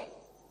ခံတယ်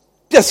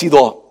ပြက်စီး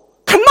တော့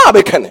ခဏ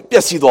ပဲခံတယ်ပြ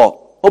က်စီးတော့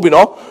ဟုတ်ပြီ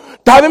နော်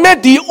ဒါပေမဲ့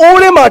ဒီအိုး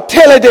ထဲမှာထ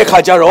ည့်လိုက်တဲ့အခါ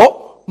ကျတော့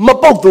မ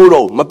ပေါက်သေး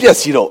တော့မပြက်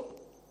စီးတော့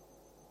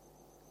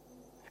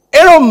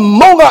အဲ့တော့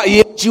မုံကအ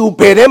ရေးကြီး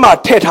ဘယ်ထဲမှာ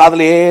ထည့်ထားသ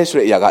လဲဆို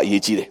တဲ့အရာကအ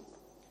ရေးကြီးတယ်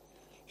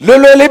လွယ်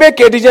လွယ်လေးပဲ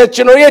ကဲဒီ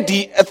ကျွန်တော်ရဲ့ဒီ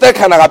အသက်ခ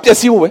န္ဓာကပြက်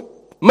စီးဖို့ပဲ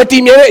မတ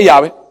ည်မြဲတဲ့အရာ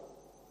ပဲ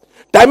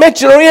ဒါပေမဲ့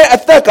ကျွန်တော်ရဲ့အ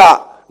သက်က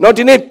နော်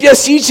ဒီနေ့ပျက်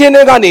စီးခြင်း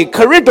တွေကနေခ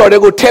ရစ်တော်တွေ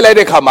ကိုထည့်လိုက်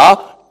တဲ့အခါမှာ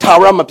ထာ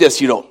ဝရမပျက်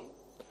စီးတော့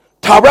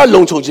ထာဝရ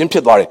လုံခြုံခြင်းဖြ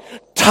စ်သွားတယ်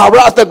ထာဝရ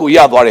အသက်ကိုရ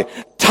သွားတယ်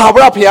ထာဝ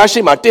ရဘုရားရှိ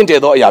ခိုးတင့်တယ်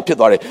သောအရာဖြစ်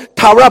သွားတယ်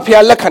ထာဝရဘု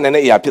ရားလက်ခံနိုင်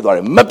တဲ့အရာဖြစ်သွားတ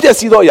ယ်မပျက်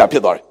စီးသောအရာဖြ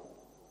စ်သွားတယ်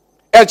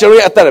အဲကျွန်တော်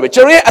ရဲ့အသက်ပဲ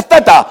ကျွန်တော်ရဲ့အသ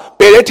က်တာ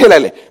ဘယ်ထဲထည့်လို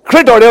က်လဲခရ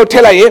စ်တော်တွေကိုထ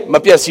ည့်လိုက်ရင်မ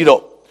ပျက်စီးတော့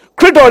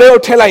ခရစ်တော်တွေ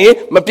ကိုထည့်လိုက်ရင်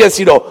မပျက်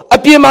စီးတော့အ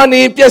ပြင်မှာ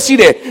နေပျက်စီး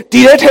တယ်ဒီ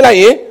ထဲထည့်လိုက်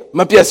ရင်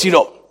မပျက်စီး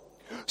တော့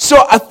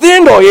ဆိုအသ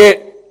င်းတော်ရဲ့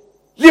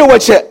လျှို့ဝှ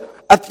က်ချက်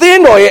အသ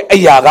င်းတော်ရဲ့အ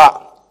ရာက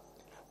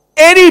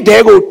အဲ့ဒီတဲ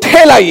ကို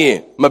ထဲလိုက်ရင်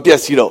မပျက်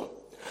စီးတော့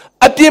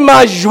အပြင်မှာ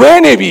ရွဲ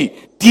နေပြီ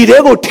ဒီတဲ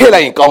ကိုထဲလို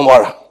က်ရင်ကောင်း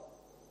သွားတာ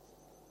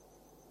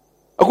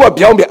အခုက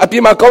ပြောင်းပြအပြ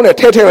င်မှာကောင်းတယ်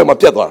ထဲလိုက်မှ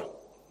ပြတ်သွားတာ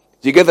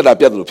ရေခဲတလာ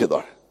ပြတ်လို့ဖြစ်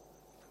သွားတယ်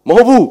မ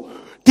ဟုတ်ဘူး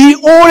ဒီ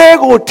အိုးတဲ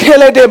ကိုထဲ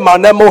လိုက်တဲ့မာ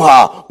နမောဟာ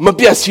မ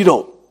ပျက်စီး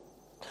တော့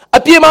အ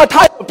ပြင်မှာ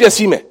ထားပျက်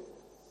စီးမယ်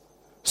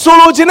ဆို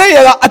လိုချင်တဲ့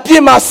ຢာကအပြ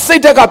င်မှာစိ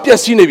တ်ဓာတ်ကပျက်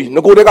စီးနေပြီင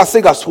ကိုယ်တွေကစိ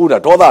တ်ကဆိုးတာ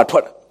ဒေါသထွ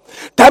က်တာ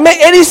ဒါပေမဲ့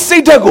အဲ့ဒီစိ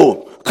တ်ဓာတ်ကို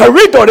ခရ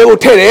စ်တော်တွေကို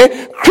ထည့်တယ်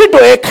ခရစ်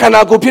တော်ရဲ့ခန္ဓာ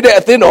ကိုယ်ဖြစ်တဲ့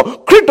အသင်းတော်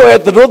ခရစ်တော်ရဲ့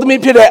သတို့သ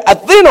မီးဖြစ်တဲ့အ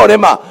သင်းတော်ထဲ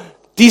မှာ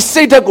ဒီ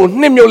စိတ်ဓာတ်ကို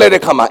နှိမ့်မြုပ်လိုက်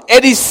တဲ့ခါမှာ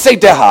အဲ့ဒီစိတ်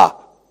ဓာတ်ဟာ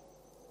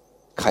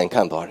ခိုင်ခ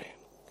န့်သွားတယ်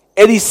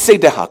အဲ့ဒီစိ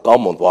တ်ဓာတ်ဟာကော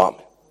င်းမွန်သွားမ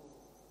ယ်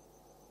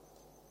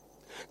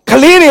က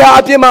လေးတွေဟာ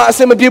အပြင်မှာအစ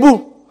င်မပြေဘူး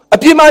အ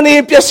ပြင်မှာနေ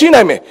ပျက်စီး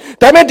နိုင်မယ်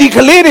ဒါပေမဲ့ဒီက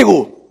လေးတွေ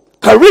ကို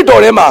ခရစ်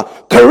တော်ထဲမှာ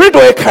ခရစ်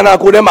တော်ရဲ့ခန္ဓာ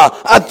ကိုယ်ထဲမှာ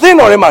အသင်း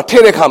တော်ထဲမှာထ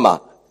ည့်တဲ့ခါမှာ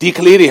ဒီက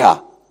လေးတွေဟာ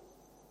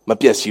မ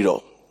ပျက်စီးတော့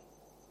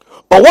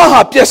ဘဝဟာ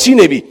ပျက်စီး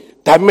နေပြီ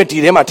ဒါပေမဲ့ဒီ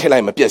ထဲမှာထည့်လို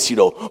က်မပြက်စီ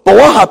တော့ဘ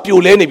ဝဟာပြို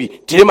လဲနေပြီ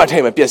ဒီထဲမှာထ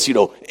ည့်မပြက်စီ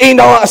တော့အိမ်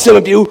တော်ကအစင်မ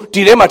ပြေဘူး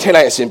ဒီထဲမှာထည့်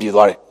လိုက်အစင်ပြေ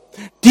သွားတယ်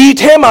ဒီ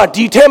ထဲမှာ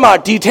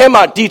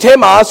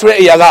ဆိုတဲ့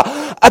အရာက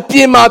အပြ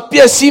င်မှာပျ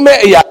က်စီးမဲ့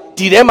အရာ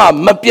ဒီထဲမှာ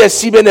မပျက်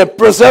စီးဘဲနဲ့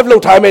preserve လု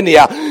ပ်ထားမဲ့နေ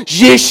ရာ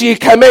ရေရှည်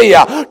ခံမဲ့အ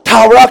ရာထာ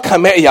ဝရခံ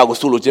မဲ့အရာကို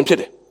ဆိုလိုခြင်းဖြစ်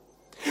တယ်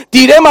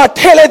ဒီထဲမှာထ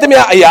ည့်လိုက်သ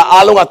မျှအရာ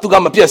အားလုံးကသူက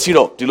မပျက်စီး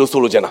တော့ဒီလိုဆို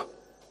လိုချင်တာ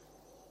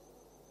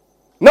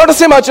နောက်တစ်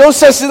ဆင့်မှာကျွန်တော်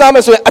ဆက်စဉ်းစားမ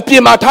ယ်ဆိုရင်အပြ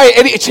င်မှာထားရင်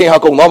အဲ့ဒီအချိန်ဟာ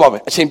ကုန်သွားပါမ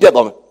ယ်အချိန်ပြတ်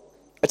သွားမယ်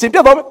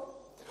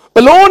ဘ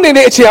လို့နေ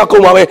နေအချိန်အကု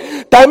န်ပါပဲ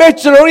ဒါပေမဲ့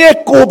ကျွန်တော်ရဲ့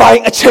ကိုယ်ပိုင်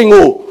အချိန်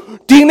ကို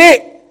ဒီနေ့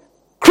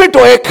ခရစ်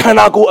တော်ရဲ့ခန္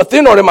ဓာကိုယ်အသ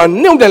င်းတော်ထဲမှာ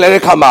နှုတ်တယ်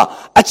တဲ့အခါမှာ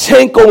အချိ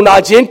န်ကုန်တာ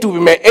ချင်းတူ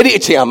ပေမဲ့အဲ့ဒီ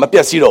အချိန်ဟာမပြ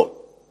တ်စီတော့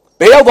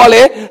ဘယ်ရောက်သွား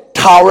လဲ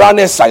ထာဝရ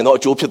နဲ့ဆိုင်သော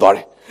အကျိုးဖြစ်သွားတ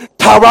ယ်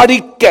ထာဝရဒီ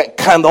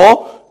ခံသော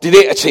ဒီ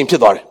နေ့အချိန်ဖြ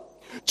စ်သွားတယ်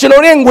ကျွန်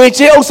တော်ရဲ့ငွေ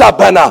ကြေးဥစ္စာ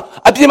ဘဏ္ဍာ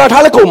အပြင်မှာ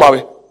ထားလဲကုန်ပါပဲ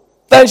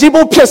တန်ရှင်း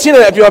ဖို့ဖြည့်ဆင်း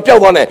တဲ့အပြောပြော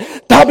က်သွားတယ်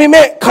ဒါပေ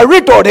မဲ့ခရ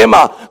စ်တော်ထဲ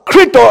မှာခရ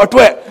စ်တော်အတွ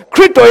က်ခ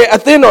ရစ်တော်ရဲ့အ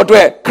သင်းတော်အတွ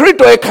က်ခရစ်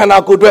တော်ရဲ့ခန္ဓာ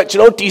ကိုယ်အတွက်ကျွန်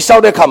တော်တည်ဆော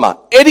က်တဲ့အခါမှာ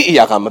အဲ့ဒီအ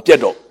ရာကမပြတ်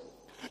တော့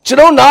ကျွန်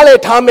တော်နားလေ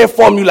ထားမဲ့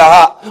formula က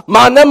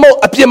မာနမုတ်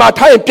အပြင်မှာ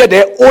ထားရင်ပြတ်တ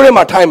ယ်အိုးထဲ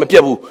မှာထားရင်မပြ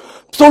တ်ဘူး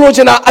ဆိုလိုချ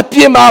င်တာအပြ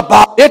င်မှာ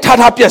ဘာလဲ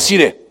ထားပြတ်စီး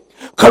တယ်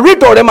ခရစ်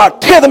တော်ထဲမှာ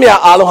ထဲသမျှ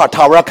အားလုံးဟာ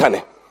ထာဝရခံတ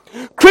ယ်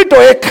ခရစ်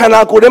တော်ရဲ့ခန္ဓာ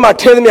ကိုယ်ထဲမှာ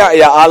ထဲသမျှအ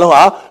ရာအားလုံး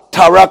ဟာ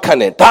ထာဝရခံ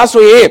တယ်ဒါ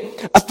ဆိုရင်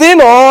အသင်း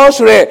တော်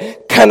ဆိုတဲ့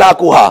ခန္ဓာ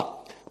ကိုယ်ဟာ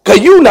ဂ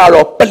ယုဏ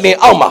တော်ပလင်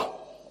အောက်မှာ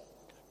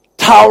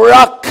ထာဝရ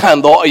ခံ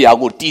သောအရာ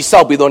ကိုတိဆော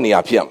က်ပေးသောနေရာ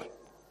ဖြစ်ရမယ်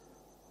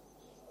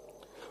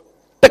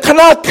တခ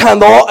ဏခံ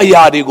သောအ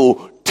ရာတွေကို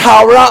ထာ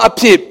ဝရအ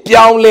ဖြစ်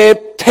ပြောင်းလဲ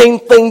ထိမ့်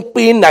သိမ့်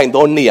ပေးနိုင်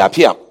သောနေရာဖြ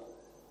စ်ရမယ်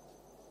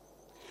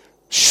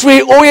ရွှေ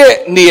အိုးရဲ့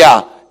နေရာ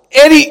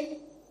အဲ့ဒီ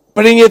ပ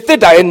ရိညေသစ်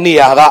တာရဲ့နေ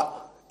ရာက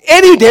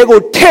အဲ့ဒီတဲကို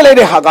ထည့်လိုက်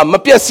တဲ့ဟာကမ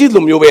ပြတ်စည်း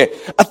လိုမျိုးပဲ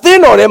အသ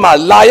င်းတော်ထဲမှာ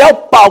လာရောက်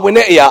ပါဝင်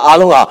တဲ့အရာအ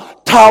လုံးဟာ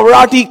ထာဝရ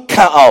တိ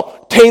ခံအောင်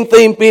ထိမ့်သိ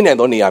မ့်ပေးနိုင်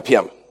သောနေရာဖြစ်ရ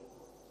မယ်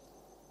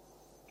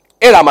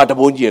အဲ့ဒါမှတ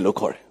ဘုန်းကြီးလို့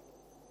ခေါ်တယ်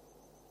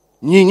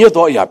ညီညွတ်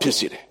သောအရာဖြစ်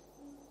စေတယ်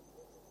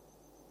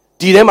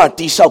ဒီထဲမှာ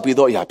တိဆောက်ပေး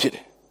သောအရာဖြစ်တ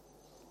ယ်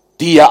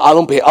ဒီအရာအ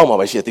လုံးဘယ်အောက်မှာ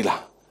ပဲရှိသေး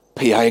လားဖ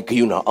ခင်ရဲ့ဂ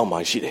ရုဏာအောက်မှာ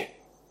ရှိတယ်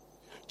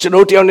ကျွန်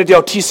တော်တယောက်နဲ့တယော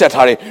က်ထိဆက်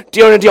ထားတယ်တ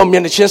ယောက်နဲ့တယောက်မျ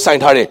က်နှာချင်းဆိုင်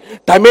ထားတယ်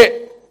ဒါပေမဲ့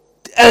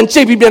အန်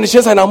ချိတ်ပြီးမျက်နှာချ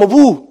င်းဆိုင်တာမဟုတ်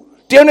ဘူး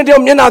တယောက်နဲ့တယော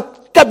က်မျက်နှာ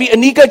ကပ်ပြီးအ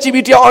နီးကပ်ကြည့်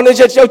ပြီးတယောက်အောင်နေ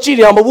ချက်တယောက်ကြည့်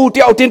နေတာမဟုတ်ဘူးတ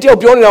ယောက်တင်းတယောက်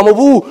ပြောနေတာမဟုတ်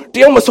ဘူးတ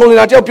ယောက်မဆုံးနေ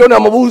တာတယောက်ပြောနေတာ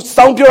မဟုတ်ဘူး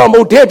စောင်းပြောတာမဟု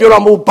တ်တဲ့ပြောတာ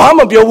မဟုတ်ဘာ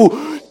မှပြောဘူး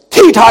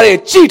ထိထားတယ်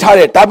ကြည့်ထားတ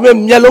ယ်ဒါပေမဲ့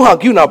မျက်လုံးဟာ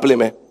ဂရုဏာပလင်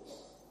မယ်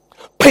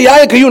ဖခင်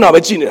ရဲ့ဂရုဏာပဲ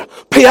ကြည့်နေတာ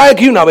ဖခင်ရဲ့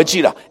ဂရုဏာပဲကြ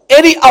ည့်တာ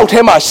အဲ့ဒီအောက်ထဲ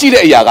မှာရှိ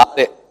တဲ့အရာက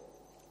တဲ့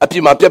အပြ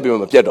င်မှာပြတ်ပြီး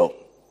မပြတ်တော့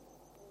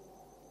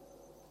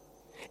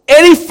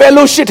အဲ့ဒီ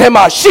fellowship ထဲ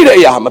မှာရှိတဲ့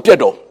အရာမပြတ်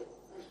တော့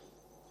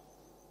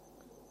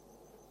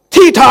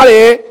ထိထားတ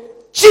ယ်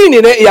ကြည့်နေ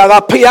တဲ့အရာက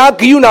ဖခင်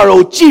ဂရုဏာတော်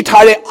ကိုကြည့်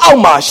ထားတဲ့အော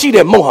က်မှာရှိ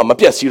တဲ့မုံဟာမ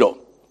ပြတ်စီတော့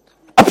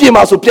အပြင်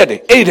မှာဆိုပြတ်တယ်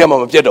အဲ့ဒီထဲမှာ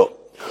မပြတ်တော့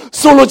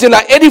ဆိုလိုချင်တာ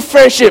အဲ့ဒီ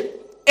friendship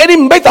အဲ့ဒီ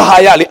မိတ္တဟာ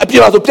ရလေအပြ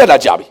င်မှာဆိုပြတ်တာ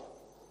ကြပြီ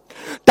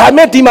ဒါပေ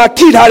မဲ့ဒီမှာ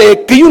ထိထားတဲ့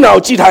ဂရုဏာ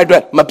ကိုကြည့်ထားတဲ့အတွ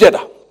က်မပြတ်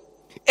တာ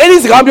အဲ့ဒီ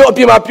စကားပြောအ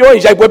ပြင်မှာပြောရ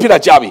င်ရိုက်ပွဲဖြစ်တာ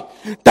ကြပြီ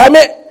ဒါပေ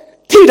မဲ့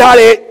ထိထား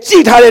တဲ့ကြ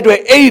ည့်ထားတဲ့အတွက်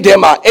အဲ့ဒီထဲ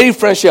မှာအဲ့ဒီ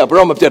friendship ဘယ်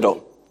တော့မပြတ်တော့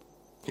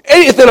အဲ့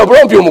ဒီအသင်းတော်ဘ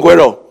ယ်တော့ပြုံမကွဲ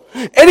တော့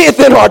အဲ့ဒီအသ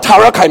င်းတော်ထာ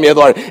ဝရခိုင်မြဲ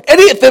သွားတယ်အဲ့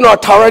ဒီအသင်းတော်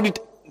ထာဝရ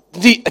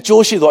ဒီအ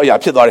ကျိုးရှိသောအရာ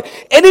ဖြစ်သွားတယ်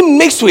အဲ့ဒီ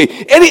mix တွေ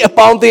အဲ့ဒီအ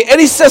ပေါင်းအသင်းအဲ့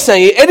ဒီဆက်ဆံ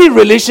ရေးအဲ့ဒီ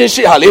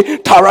relationship ဟာလေ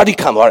ထာဝရတိ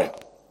ခံသွားတယ်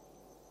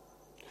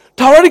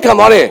ထာဝရတိခံ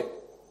သွားတယ်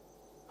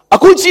အ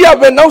ခုကြည့်ရ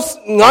ပဲနောက်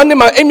9နှစ်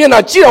မှအိမ်မျက်နှာ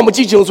ကြည့်အောင်မကြ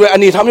ည့်ချင်ဆိုရင်အ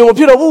နေထားမျိုးမ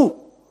ဖြစ်တော့ဘူး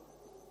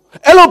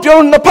အဲ့လိုပြော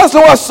နှစ်ဖက်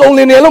ဆုံးကစုံလ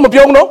င်တယ်လို့မ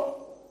ပြောဘူးနော်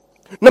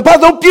နှစ်ဖက်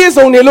ဆုံးပြည့်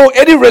စုံတယ်လို့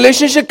အဲ့ဒီ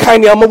relationship ခိုင်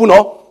နေမှာမဟုတ်ဘူး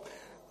နော်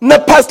နှ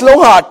စ်ဖက်လုံး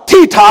ဟာထိ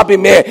ထားပေ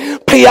မဲ့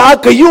ဖခင်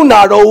ဂရု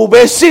ဏာတော်ကို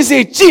ပဲစစ်စ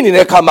စ်ကြည့်နေ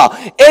တဲ့အခါမှာ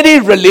အဲ့ဒီ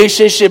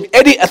relationship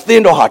အဲ့ဒီအသ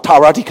င်းတော်ဟာထာ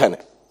ဝရတိခံတ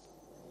ယ်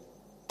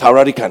ထာဝ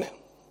ရတိခံတယ်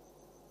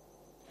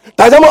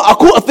ဒါကြောင့်မို့အ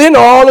ခုအသင်း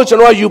တော်လို့ကျွန်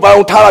တော်ကယူပါ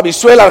အောင်ထားလာပြီး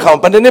ဆွဲလာတဲ့အခါ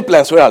မှာဘယ်နှစ်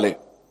plan ဆွဲရလဲ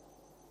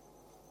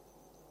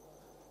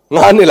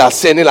9နှစ်လား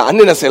10နှစ်လားအ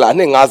နှစ်20လားအ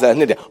နှစ်50အ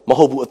နှစ်တည်းမ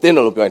ဟုတ်ဘူးအသင်း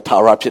တော်လို့ပြောရင်ထာ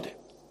ဝရဖြစ်တယ်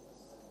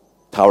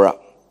ထာဝရ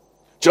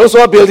ကျွန်တော်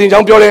ဆို building ကြော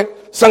င်းပြောတယ်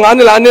15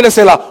နှစ်လားအနှစ်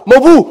20လားမဟု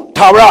တ်ဘူး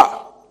ထာဝရ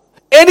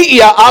အဲ့ဒီအ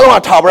ရာအားလုံးဟာ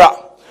ထာဝရ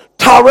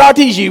ထာဝရ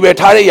တိရည်ရွယ်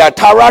ထားတဲ့အရာ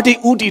ထာဝရတိ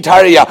ဥတည်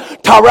ထားတဲ့အရာ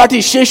ထာဝရတိ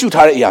ရှေ့ရှု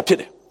ထားတဲ့အရာဖြစ်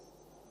တယ်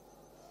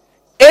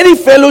အဲ့ဒီ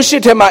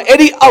fellowship ထဲမှာအဲ့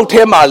ဒီအောက်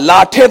ထဲမှာလာ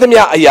ထဲသ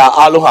မျှအရာ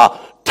အားလုံးဟာ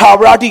ထာဝ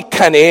ရတိ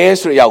ခံတယ်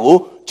ဆိုတဲ့အရာကို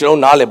ကျွန်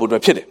တော်နားလည်ဖို့အတွ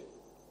က်ဖြစ်တယ်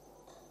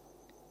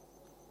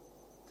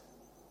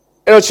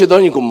အဲ့တော့ချစ်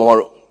တော်ညီကိုမော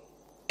တို့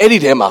အဲ့ဒီ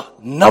ထဲမှာ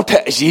နောက်ထ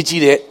ပ်အရေး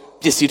ကြီးတဲ့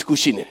ပစ္စည်းတစ်ခု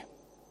ရှိနေတယ်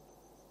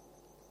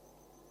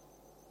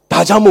ဒါ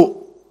ကြောင့်မို့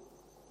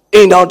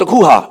အိမ်တော်တစ်ခု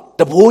ဟာ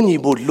တဘိုးညီ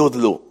ဖို့လိုသ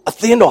လိုအ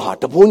သင်းတော်ဟာ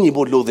တဘိုးညီ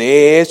ဖို့လိုတ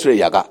ယ်ဆိုတဲ့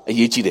အရာကအ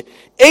ရေးကြီးတယ်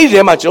အဲ့ဒီ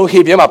ထဲမှာကျွန်တော်ဟေ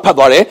ပြဲမှာဖတ်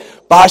သွားတယ်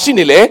ဘာရှိ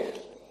နေလဲ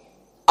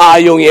အာ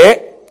ယုံရဲ့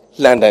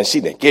လန်ဒန်ရှိ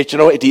တယ်ကဲကျွန်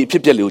တော်ဒီအဖြ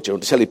စ်ပြက်လေးကိုကျွန်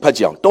တော်တစ်ချက်လေးဖတ်ကြ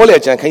ည့်အောင်တောလေ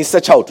ကျန်ခိုင်း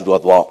16တူ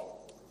တော့သွား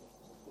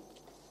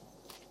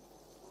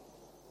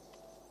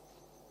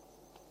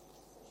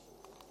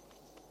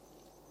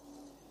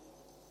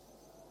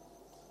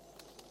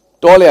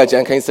တောလေကျ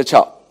န်ခိုင်း16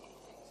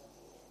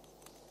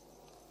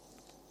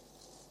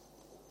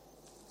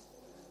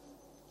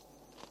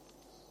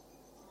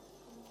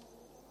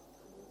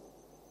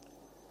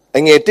အ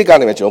ငယ်တစ်က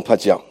နေမှကျွန်တော်ဖတ်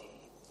ကြအောင်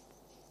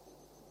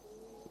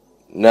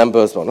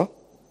numbers ပေါ့နော်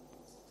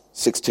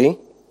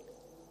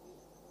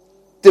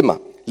16တိမ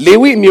လေ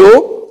ဝိမျိုး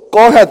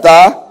ကောဟတ်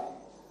သား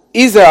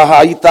ဣဇရာဟာ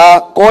ဤသား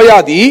ကောရ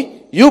သည်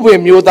ယုဘွေ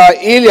မျိုးသား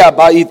အေလျာ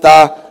ဘာဤ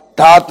သား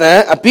ဒါသန်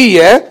အဘိ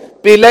ယံ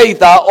ပေလက်ဤ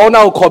သားအော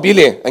နောက်ခေါ်ပြီး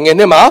လင်အငယ်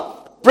နှစ်မှာ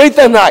ပရိသ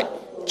တ်၌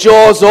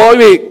ကြော်စော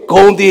၍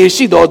ဂုံတည်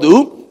ရှိတော်သူ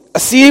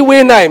အစည်း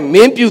ဝေး၌မ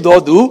င်းပြု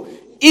တော်သူ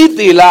ဣ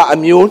သေလအ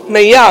မျိုး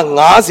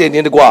250နှ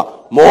င့်တကွ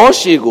မော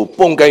ရှေကို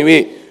ပုံကန်၍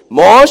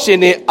မောရှေ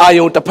နှင့်အာ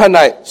ယုန်တစ်ဖက်၌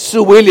စု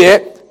ဝေးလျက်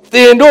သ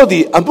င်တို့သ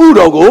ည်အမှု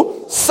တော်ကို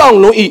စောင့်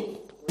လုံး၏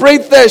ပရိ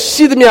သတ်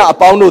ရှိသမျှအ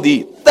ပေါင်းတို့သည်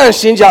တန့်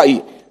ရှင်းကြ၏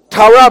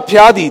ထာဝရဘု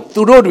ရားသည်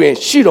သူတို့တွင်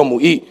ရှိတော်မူ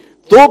၏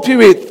တို့ဖြစ်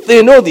၍သ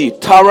င်တို့သည်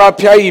ထာဝရ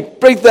ဘုရား၏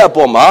ပရိသတ်အ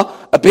ပေါ်မှာ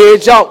အဘယ်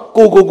ကြောင့်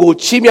ကို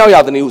ချီးမြှောက်ရ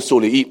သနည်းဟုဆို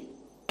လေ၏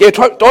ကဲ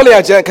တောလေ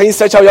ကျမ်းခန်းကြီး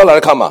16ရောက်လာ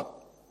တဲ့အခါမှာ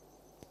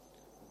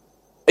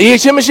အရေး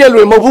ချင်းမရှိတဲ့လူ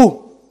တွေမဟုတ်ဘူး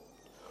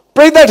ပ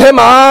ရိသတ်ထဲ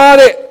မှာ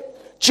တဲ့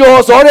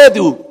ကြော်စောတဲ့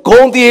သူ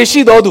ဂုံတည်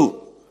ရှိတော်သူ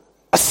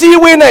အစည်း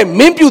အဝေး၌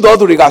မင်းပြုတော်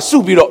သူတွေကစု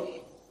ပြီးတော့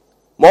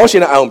မောရှေ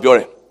နဲ့အာရုံပြောတ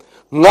ယ်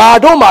ငါ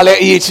တို့မှလည်း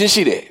အရေးချင်း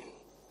ရှိတယ်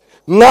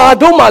ငါ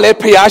တို့မှလည်း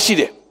ဖျားရှိ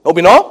တယ်ဟုတ်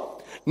ပြီနော်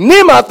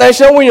နေ့မှာတန်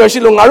ရှင်းဝင်ရရှိ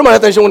လို့ငါတို့မှလ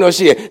ည်းတန်ရှင်းဝင်ရ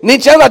ရှိရနေ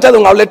ချမ်းသာတက်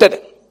လို့ငါတို့လည်းတက်တ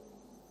ယ်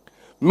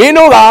မင်း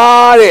တို့က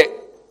တဲ့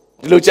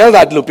ဒီလိုချမ်း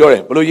သာဒီလိုပြောတ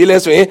ယ်ဘယ်လိုရေးလဲ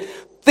ဆိုရင်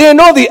သင်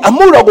တို့ဒီအ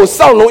မှုတော်ကို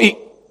စောင့်လို့ဤ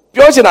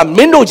ပြောချင်တာမ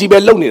င်းတို့ကြီးပဲ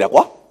လုပ်နေတာ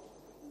ကွာ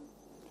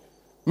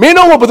မင်း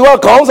တို့ကဘယ်သူက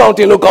ခေါင်းဆောင်တ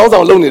င်လို့ခေါင်းဆော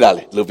င်လုပ်နေတာ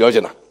လဲလို့ပြောချ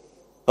င်တာ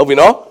ဟုတ်ပြီ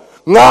နော်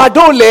ငါ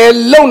တို့လည်း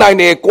လုံနိုင်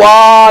တယ်ကွာ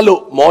လို့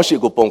မောရှေ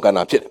ကိုပုံကန်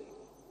တာဖြစ်တယ်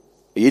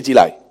အရေးကြီး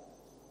လိုက်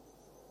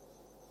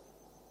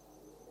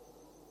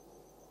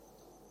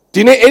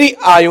ဒီနေ့အဲ့ဒီ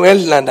အာယုံရဲ့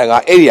လန်တန်က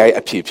အဲ့ဒီရဲ့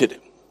အဖြစ်ဖြစ်တယ်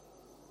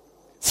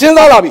စဉ်း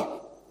စားလာပြီ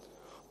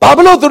ဘာဖြ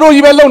စ်လို့သူတို့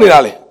ကြီးပဲလုံနေတာ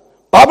လဲ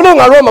ဘာဖြစ်လို့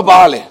ငါတို့မပါ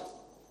လဲ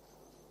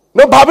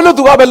နော်ဘာဖြစ်လို့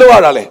သူကပဲလောက်ရ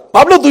တာလဲ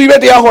ဘာဖြစ်လို့သူကြီးပဲ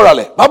တရားဟောတာ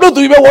လဲဘာဖြစ်လို့သူ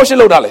ကြီးပဲ worship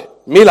လုပ်တာလဲ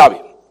မေးလာပြီ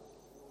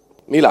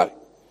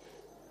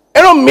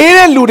အဲ့တော့မေး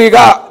တဲ့လူတွေက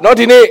နော်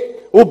ဒီနေ့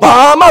ဟိုဘာ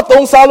မှ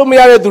သုံးစားလို့မ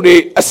ရတဲ့သူတွေ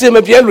အစင်မ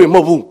ပြဲလူတွေမ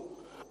ဟုတ်ဘူး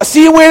အစ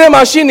ည်းအဝေးထဲ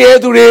မှာရှိနေတဲ့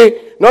သူတွေ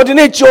နော်ဒီ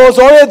နေ့ကြော်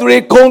စောတဲ့သူတွေ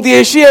ဂုံတည်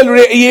ရှိတဲ့လူ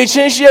တွေအရေးချ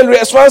င်းရှိတဲ့လူတွေ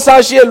အစွမ်း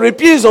စားရှိတဲ့လူတွေ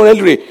ပြည့်စုံတဲ့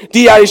လူတွေ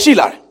ဒီຢာတွေရှိ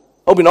လာတယ်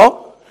ဟုတ်ပြီနော်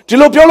ဒီ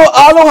လိုပြောလို့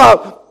အားလုံးဟာ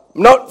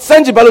နော်စံ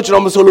ကြည့်ပါလို့ကျွန်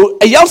တော်မဆိုလို့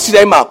အရောက်စီ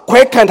တိုင်းမှာ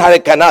ခွဲခံထား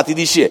တဲ့ကဏ္ဍအသီး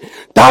သီးရှိတယ်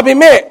ဒါပေ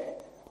မဲ့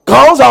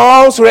ခေါင်းဆော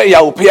င်ဆိုတဲ့အရာ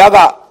ကိုဖခင်က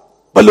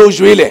ဘယ်လို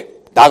ရွေးလဲ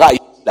ဒါကအ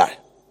ရေးလာတယ်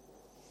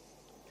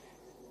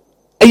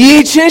အ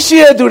ရေးချင်းရှိ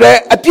တဲ့သူတွေ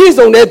အပြည့်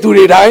စုံတဲ့သူ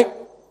တွေတိုင်း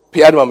ဖ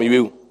ခင်တို့မှမ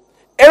ရွေးဘူး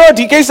အဲ့တော့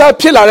ဒီကိစ္စ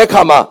ဖြစ်လာတဲ့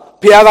ခါမှာ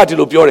ဖခင်ကဒီ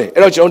လိုပြောတယ်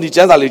အဲ့တော့ကျွန်တော်ဒီကျ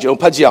မ်းစာလေးကျွန်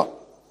တော်ဖတ်ကြည့်အောင်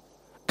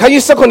ခန်း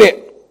ကြီး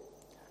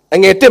19အ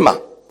ငယ်1မှာ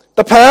တ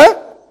ဖန်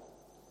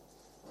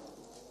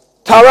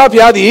ထာဝရဘု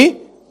ရားသည်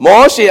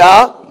မောရှေ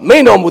အားမိ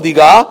န့်တော်မူသည်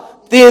က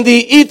သင်သ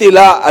ည်ဣသေလ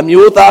အ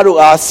မျိုးသားတို့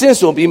အားဆင့်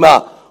ဆိုပြီးမှ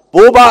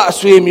ဘိုးဘအ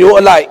ဆွေမျိုး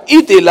အလိုက်ဣ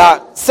သေလ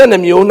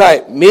12မျိုး၌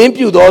မင်း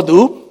ပြုတော်သူ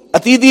အ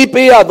သီးသီး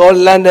ပေးရသော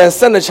လန်ဒန်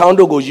12ချောင်း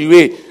တို့ကိုယူ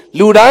၍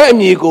လူတိုင်းအ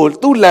မည်ကို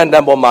သူ့လန်ဒ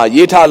န်ပေါ်မှာ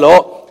ရေးထား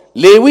လော့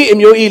လေဝိအ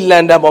မျိုး၏လ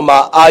န်ဒန်ပေါ်မှာ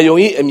အာယုန်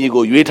၏အမည်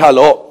ကိုရွေးထား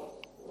လော့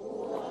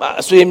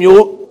အဆွေ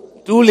မျိုး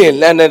တူးလင်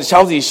လန်ဒန်တစ်ချော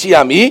င်းစီရှိရ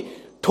မည်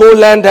ထို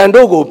လန်ဒန်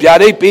တို့ကိုဗျာ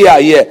ဒိတ်ပေးရ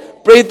ရဲ့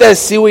ပရိသတ်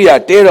စည်းဝေးရ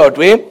တဲတော်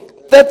တွင်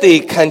သက်သေ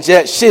ခံချ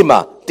က်ရှေ့မှာ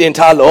တင်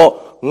ထားလော့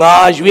ငါ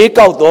ရွေး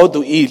ကောက်တော်သူ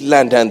၏လ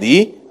န်ဒန်သ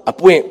ည်အ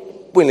ပွင့်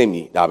လိမ့်မ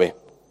ည်ဒါပဲ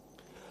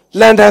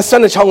လန်ဒန်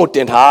12ချောင်းကိုတ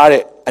င်ထား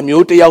တဲ့အ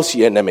မျိုးတစ်ယောက်စီ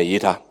ရဲ့နာမည်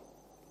ရေးထား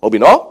ဟုတ်ပြီ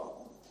နော်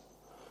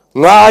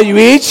ငါ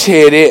ရွေးချ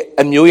ယ်တဲ့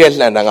အမျိုးရဲ့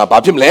လန်ဒန်ကဘာ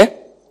ဖြစ်မလဲ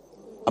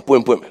အပွ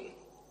င့်မ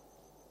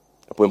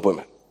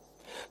ယ်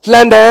လ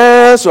န်ဒ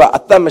န်ဆိုတာ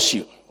အသက်မရှိ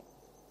ဘူး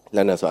လ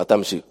န်ဒန်ဆိုတာအသက်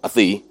မရှိဘူးအ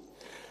သေး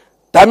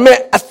ဒါပေမဲ့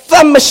အသ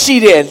က်မရှိ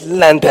တဲ့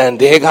လန်ဒန်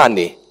တဲက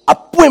နေအ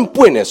ပွ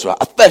င့်နေဆိုတာ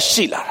အသက်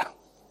ရှိလာတာ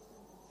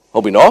ဟု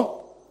တ်ပြီနော်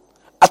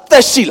အသ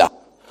က်ရှိလာ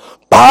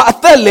ဘာအ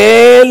သက်လဲ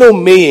လို့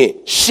မေးရင်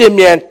ရှင်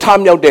မြန်ထ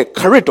မြောက်တဲ့ခ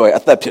ရစ်တော်ရဲ့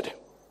အသက်ဖြစ်တယ်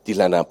ဒီ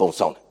လန်ဒန်ပုံ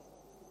ဆောင်တယ်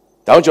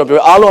ဒါကြောင့်ကျွန်တော်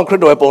ပြောအားလုံးခရ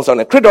စ်တော်ရဲ့ပုံဆောင်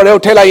တယ်ခရစ်တော်ရဲ့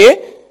ကိုထည့်လိုက်ရင်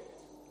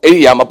အဲ့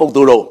ဒီအရာမပုတ်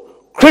သိုးတော့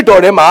ခရစ်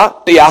တော်ထဲမှာ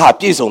တရားဟာ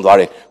ပြည့်စုံသွား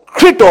တယ်ခ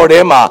ရစ်တော်ထဲ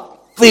မှာ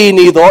သေ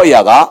နေသောအ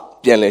ရာက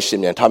ပြန်လဲရှင်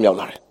မြန်ထမြောက်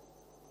လာတယ်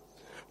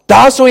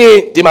ဒါဆိုရင်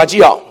ဒီမှာကြ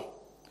ည့်အောင်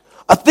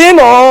အသင်း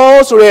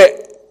တော်ဆိုတဲ့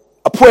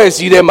အဖွဲ့အစ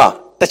ည်းထဲမှာ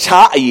တ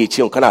ခြားအရေးချ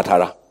င်းကိုခဏထား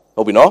တာ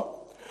ဟုတ်ပြီနော်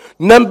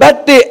နံပါတ်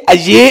1အ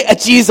ရေးအ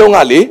ကြီးဆုံးက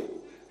လေ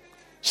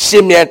ရှ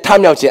င်မြန်ထ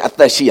မြောက်ခြင်းအသ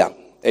က်ရှိရ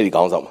အဲ့ဒီ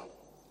ခေါင်းဆောင်မှာ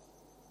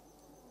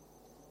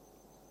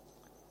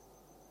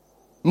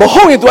မ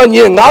ဟုတ်ရင် तू ကည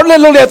င်ငါတို့လ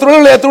ည်းလုပ်လေသူ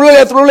တို့လည်း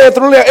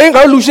အေး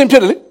ငါတို့လူရှင်းဖြ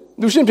စ်တယ်လေ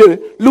လူရှင်းတို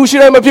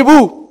င်းမဖြစ်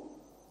ဘူး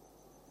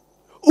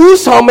ဥ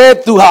ဆောင်မဲ့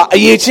သူဟာအ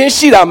ရေးချင်း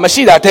ရှိတာမ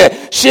ရှိတာတဲ့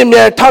ရှင်မြ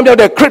န်ထမြောက်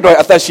တဲ့ခရစ်တော်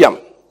ရဲ့အသက်ရှိရမ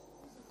ယ်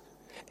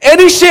အဲ့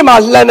ဒီရှေ့မှာ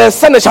လန်ဒန်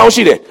12ချောင်း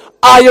ရှိတယ်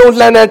အာယုံ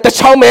လန်ဒန်တစ်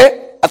ချောင်းပဲ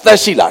အသက်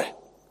ရှိလာတယ်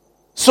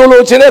ဆို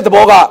လိုချင်တဲ့သ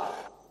ဘောက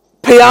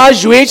ဖျား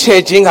ရွေးချ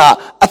ယ်ခြင်းဟာ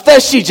အသက်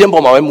ရှိခြင်း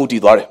ပေါ်မှာပဲမူတ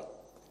ည်သွားတယ်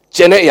ကျ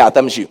န်တဲ့အရာအသ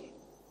က်မရှိဘူး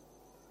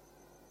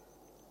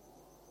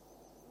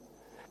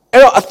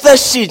အဲ့တော့အသက်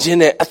ရှိခြင်း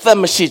နဲ့အသက်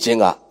မရှိခြင်း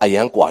ကအ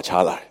ယံကွာ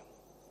ခြားလာတယ်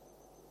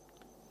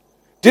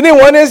ဒီနေ့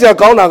ဝမ်းနည်းစရာ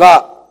ကောင်းတာက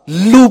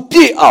လူပြ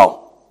ည့်အောင်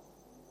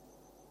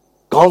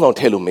ခေါင်းဆောင်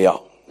ထည့်လို့မရအော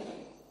င်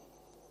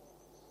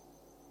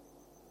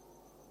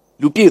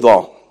လူပြည့်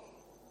သွား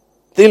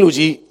သင်းလူ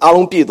ကြီးအား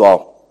လုံးပြည့်သွား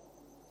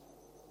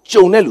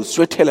ကြုံတဲ့လူ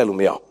ဆွဲထည့်လိုက်လို့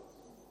မရအောင်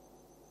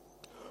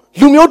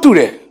လူမျိုးတူတ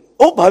ယ်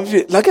အိုးဘာဖြ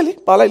စ်လာခဲ့လေ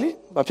ပါလိုက်လေ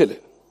ဘာဖြစ်လဲ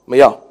မ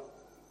ရ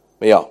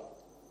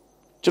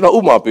ကျွန်တော်ဥ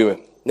ပမာပေးမယ်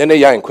နည်းန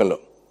ည်းရရင်ခွင့်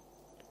လို့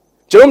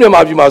ကျွန်တော်မြန်မာ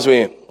ပြည်မှာဆိုရ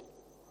င်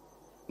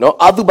နော်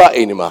အာသုဘ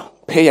အိမ်တွေမှာ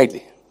ဖဲရိုက်တ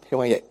ယ်ဖဲ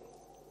ဝိုင်းရိုက်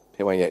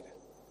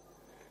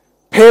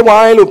ဖဲဝို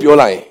င်းလို့ပြော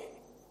လိုက်ရင်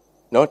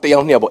နော်တယော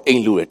က်နှစ်ယောက်ပေါ့အိ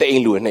မ်လူတယ်တအိ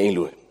မ်လူတယ်နှစ်အိမ်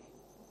လူတယ်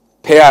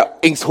ဖဲက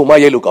အိမ်ဆုံမ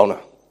ရိုက်လို့ကောင်းတာ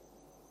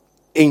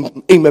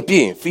အိမ်မပြ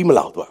ည့်ရင်ဖီးမ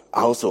လောက်သွား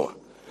အောင်ဆုံး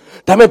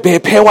ဒါပေမဲ့ဘယ်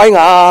ဖဲဝိုင်းက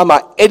မှ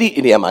အဲ့ဒီ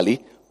နေရာမှာလေ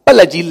ပက်လ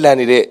က်ကြီးလန်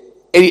နေတဲ့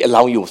အဲ့ဒီအ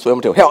လောင်းကြီးကိုဆွဲမ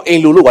ထည့်ဟဲ့အိ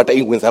မ်လူလို့ကတ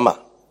အိမ်ဝင်စမ်းပါ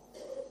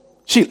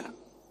ရှိလား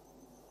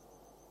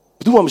ဘ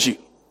ယ်သူမှမရှိ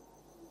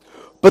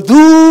ဘယ်သူ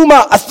မှ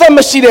အသက်မ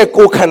ရှိတဲ့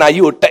ကိုခန္ဓာ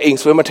ကြီးကိုတအိမ်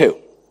ဆွဲမထည့်ဘူး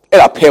အဲ့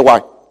ဒါဖဲဝို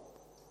င်း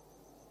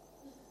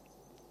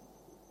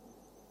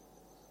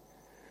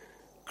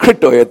ခရစ်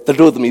တော်ရဲ့သ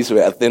တို့သမီးဆို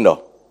တဲ့အသင်းတော်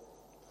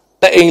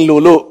တအိမ်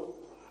လို့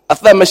အ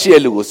သက်မရှိ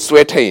တဲ့လူကို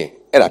ဆွဲထည့်ရင်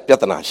အဲ့ဒါပြ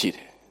ဿနာရှိတ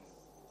ယ်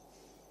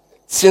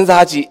စဉ်း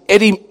စားကြည့်အဲ့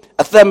ဒီ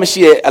အသက်မရှိ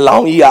တဲ့အလော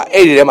င်းကြီးက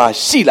အဲ့ဒီထဲမှာ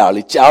ရှိလာ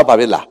လေကြားပါ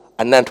ပဲလား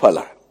အနံ့ထွက်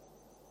လာ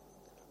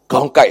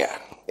ခေါင်းကိုက်ရ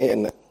အဲ့အ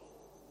နံ့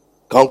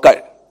ခေါင်းကို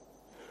က်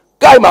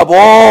မှာ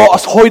ဘောအ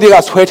ဆွဲတွေက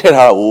ဆွဲထည့်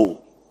ထားတာ哦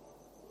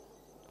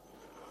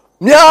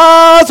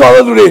များစွာ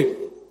သောလူတွေ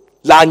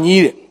လာ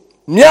ညီးတယ်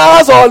များ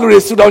စွာလူတွေ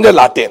ဆူတောင်းချက်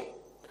လာတင်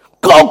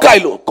ခေါင်းကို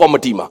က်လို့ကော်မ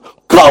တီမှာ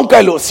ခေါင်းကို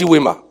က်လို့အစည်းအ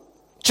ဝေးမှာ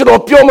ကျွန်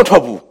တော်ပြောမထွ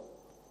က်ဘူး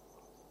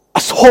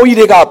အစိုးရ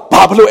တွေက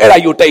ဘာဖြစ်လို့အဲ့ဒါ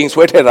ယူတိမ်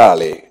ဆွဲထည့်ထားတာ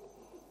လဲ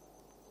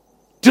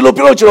ဒီလို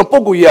ပြောလို့ကျွန်တော်ပုံ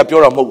ကိုကြီးကပြော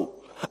တာမဟုတ်ဘူး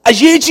အ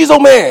ရေးကြီး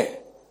ဆုံးပဲ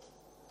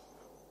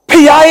ဖခ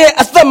င်ရဲ့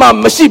အသက်မှ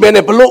မရှိဘဲ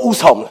နဲ့ဘလို့ဥ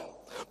ဆောင်မလဲ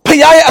ဖခင်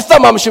ရဲ့အသက်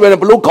မှမရှိဘဲနဲ့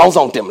ဘလို့ခေါင်း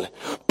ဆောင်တင်မလဲ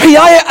ဖခင်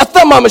ရဲ့အသ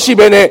က်မှမရှိ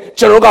ဘဲနဲ့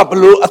ကျွန်တော်ကဘ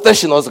လို့အသက်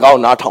ရှင်သောစကား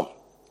ကိုနားထောင်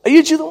အ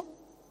ရေးကြီးဆုံး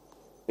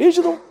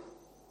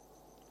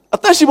အ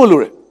သက်ရှိဖို့လို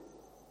တယ်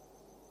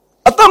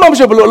အသက်မှမ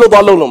ရှိဘလို့အလုပ်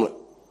သွားလုပ်လို့မလဲ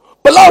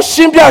ဘလို့ရှ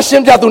င်း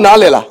ပြသူနား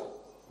လဲလား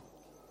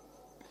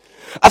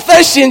အသ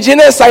က်ရှင်ခြင်း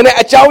နဲ့ဆိုင်တဲ့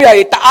အကြောင်းအရာ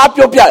တွေတအား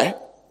ပြောပြတယ်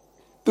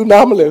သူ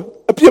နားမလဲ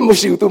အပြစ်မ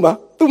ရှိဘူးသူမ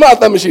အ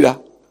သက်မရှိတာ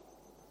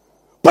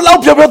ဘလို့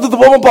ပြောသူသ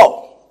ဘောမပေါက်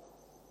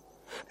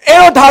အဲ့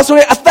တော့ဒါဆို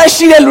ရင်အသက်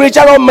ရှိတဲ့လူတွေကြ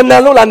တော့မန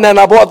န်လို့လားနန်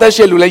တာပေါ့အသက်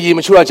ရှိလူလည်းရေမ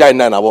ချိုးတာကြာရင်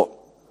နန်တာပေါ့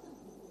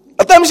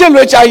အသက်မရှိလူ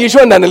တွေကြာရေ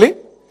ချိုးနန်တယ်လေ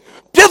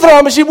ပြဿနာ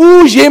မရှိ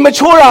ဘူးရေမ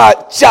ချိုးတာ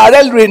ကြာ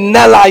တဲ့လူတွေန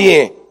န်လာရ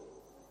င်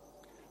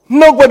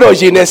နှုတ်ကတော့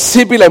ရေနဲ့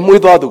ဆေးပြလိုက်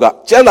မွေးသွားသူက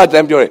ကျမ်းစာတ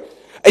မ်းပြောတယ်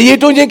အရေး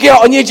တွင်းချင်းကင်းအော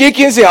င်အညစ်အကြေးက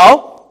င်းစင်အောင်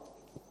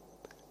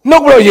နှု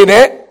တ်ကတော့ရေ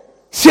နဲ့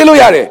ဆေးလို့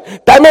ရတယ်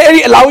ဒါပေမဲ့အဲ့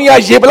ဒီအလောင်းကြီး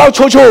ကရေဘလောက်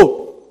ချိုး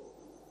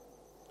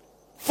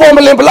ဖော်မ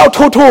လင်ဘလောက်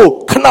ထိုး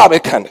ခဏပဲ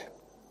ခံတယ်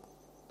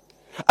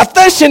အသ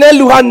က်ရှင်တဲ့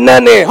လူဟာန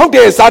န်းတယ်ဟုတ်တ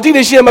ယ်ဇာတိ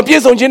တွေရှိတယ်မပြ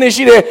ည့်စုံခြင်းတွေ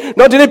ရှိတယ်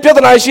နော်ဒီနေ့ပြဿ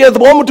နာရှိတယ်သ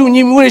ဘောမတူ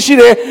ညီမှုတွေရှိ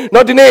တယ်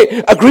နော်ဒီနေ့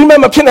agreement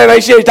မဖြစ်နိုင်တို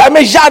င်းရှိတယ်ဒါပေ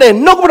မဲ့ရတယ်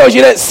နှုတ်ကတော့ရေ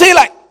နဲ့ဆေး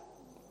လိုက်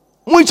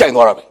မွေးချိုင်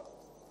သွားတာပဲ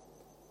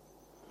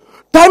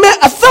ဒါပေမဲ့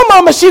အသက်မှ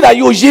မရှိတာ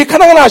ယူရေခ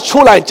ဏ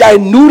ချိုးလိုက်ကြိုင်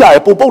နူးတာ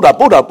ပို့ပုတ်တာ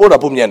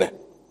ပုံမြန်တယ်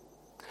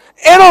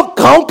အဲ့တော့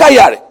ခေါင်းကိုက်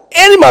ရတယ်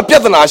အဲ့ဒီမှာပြ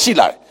ဿနာရှိ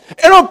လာတယ်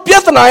အဲ့တော့ပြ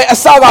ဿနာရဲ့အ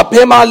စကဘ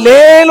ယ်မှာ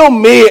လဲလို့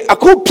မေးအ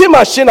ခုဖြစ်မှ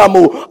ရှင်းတာမ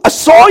ဟုတ်အ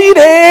စောကြီး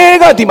တွေ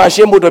ကဒီမှာရှ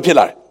င်းဖို့အတွက်ဖြစ်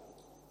လာတယ်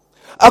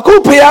အခု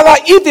ဖခင်က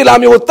ဣသေလ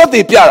မျိုးကိုတက်တ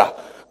ည်ပြတာ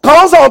ခေါ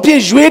င်းဆောင်အဖြစ်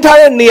ရွေးထား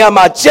တဲ့နေရာ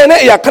မှာကျန်တဲ့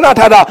အရာခဏ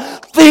ထားတာ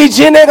သေခြ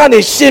င်းတွေကနေ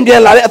ရှင်ပြ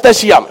န်လာတဲ့အသက်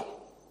ရှိရမယ်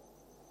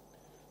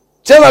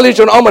ကျမ်းစာလေး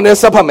ကျွန်တော်အောက်မှာနဲ့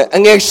ဆက်ဖတ်မယ်အ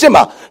ငယ်၈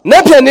မှာန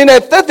တ်ပြန်နေတဲ့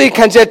တက်တည်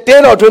ခံချက်တဲ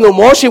တော်တွင်သို့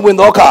မောရှေဝင်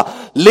သောအခါ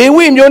လေ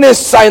ဝိမျိုးနှင့်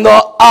ဆိုင်သော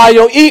အာ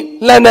ယုန်ဤ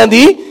လန်နန်သ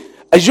ည်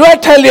အရွက်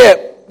ထက်လျက်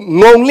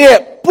ငုံလျက်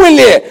ပွင့်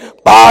လျက်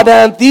ဘာဒံ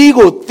သီး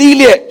ကိုသီး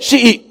လျက်ရှိ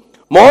၏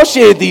မော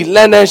ရှေသည်လ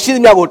န်နန်ရှိသ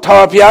မျှကိုထာ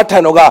ဝရဘုရားထံ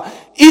တော်က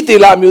ဣသေ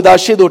လမျိုးသား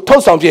ရှိသို့ထု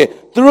တ်ဆောင်ဖြင့်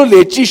သူတို့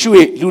လေကြည့်ရှု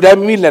၍လူတို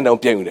င်းမိလန်တော်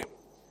ပြန်ယူတယ်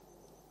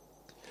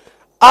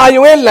အာ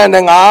ယုံရဲ့လန်န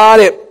န်က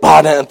တဲ့ဘာ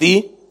ဒံအသီး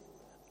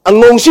အ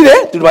ငုံရှိတယ်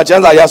ဒီမှာကျ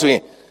မ်းစာရဆိုရ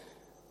င်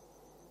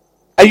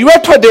အရွက်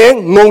ထွက်တယ်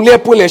ငုံလျက်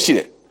ပွင့်လျက်ရှိတ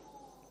ယ်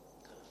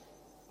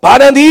ဘာ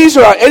ဒံသီး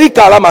ဆိုတာအဲ့ဒီ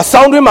ကာလမှာ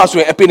စောင်းတွင်းမှာဆို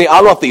ရင်အပင်တွေ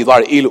အားလုံးသေသွား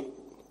တယ်အေးလို့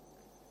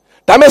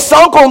ဒါပေမဲ့စော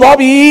င်းကုန်သွား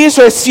ပြီ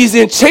ဆိုရင်စီစ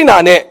ဉ်ချိန်တာ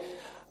နဲ့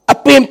အ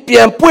ပင်ပြ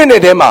န်ပွင့်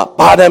တဲ့တဲမှာ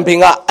ဘာဒံပင်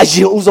ကအရ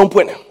င်ဦးဆုံးပွ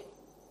င့်တယ်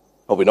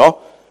ဟုတ်ပြီနော်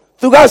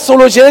သူကဆို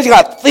လိုခြင်းက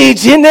သေ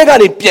ခြင်းတွေက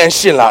နေပြန်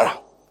ရှင်လာတာ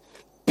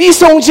ပြီး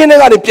ဆုံးခြင်းတွေ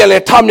ကနေပြန်လဲ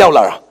ထမြောက်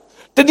လာတာ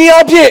တနည်း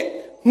အားဖြင့်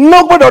နှု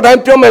တ်ဘတော်တိုင်း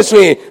ပြောမယ်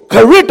ဆိုရင်ခ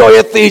ရစ်တော်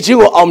ရဲ့သေခြင်း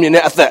ကိုအောင်မြင်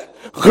တဲ့အသက်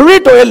ခရ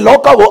စ်တော်ရဲ့လော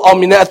ကကိုအောင်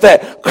မြင်တဲ့အသက်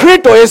ခရစ်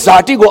တော်ရဲ့ဇာ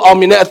တိကိုအောင်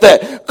မြင်တဲ့အသက်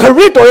ခရ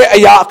စ်တော်ရဲ့အ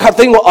ရာအခက်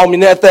သိမ်းကိုအောင်မြ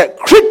င်တဲ့အသက်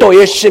ခရစ်တော်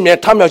ရဲ့ရှင်မြတ်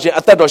ထမြောက်ခြင်း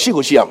အသက်တော်ရှိ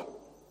ကိုရှိရမယ်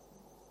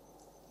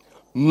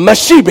မ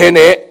ရှိဘဲ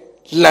နဲ့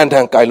လန်ထ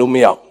န်ကြိုင်လို့မ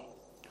ရအောင်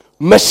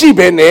မရှိ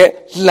ဘဲနဲ့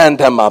လန်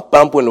ထန်မှာပ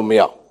န်းပွင့်လို့မ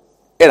ရအောင်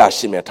အဲ့ဒါ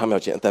ရှင်မြတ်ထမြော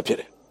က်ခြင်းအသက်ဖြစ်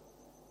တယ်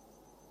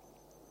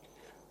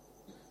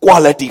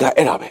quality က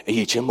အဲ့ဒါပဲအ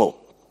ရေးချင်းမဟုတ်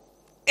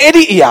အဲ့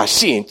ဒီအရာ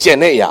ရှိရင်ကျန်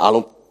တဲ့အရာအ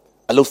လုံး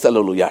အလုပ်ဆက်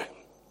လုပ်လို့ရတယ်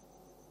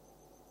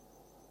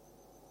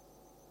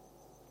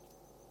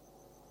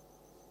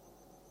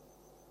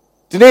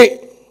ဒီနေ့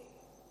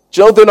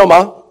ကျွန်တော်တို့မှာ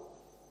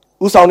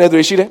ဥဆောင်နေသူ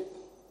တွေရှိတယ်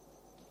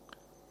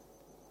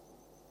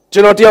ကျွ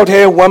န်တော်တယောက်တ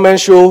ည်း one man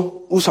show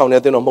ဥဆောင်နေ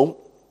တဲ့တော့မဟုတ်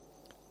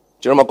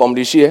ကျွန်တော်မှာ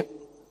comedy ရှိတယ်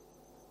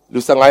လူ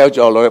15ယောက်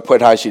ကျော်လောဖွဲ့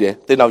ထားရှိတယ်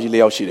တင်းနောက်ကြီး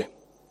4ယောက်ရှိတယ်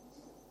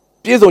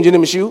ပြည့်စုံခြင်း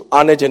တွေမရှိဘူး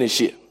အားနည်းခြင်းတွေ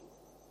ရှိတယ်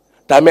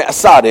ဒါပေမဲ့အ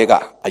စတည်းက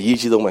အရေး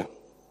ကြီးဆုံးပဲ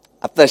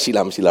အသက်ရှိ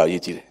လားမရှိလားအ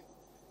ရေးကြီးတယ်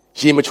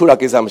ရေမချိုးတာ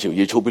ကိစ္စမရှိဘူး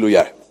ရေချိုးပြလို့ရ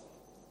တယ်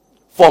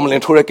ဖော်မလ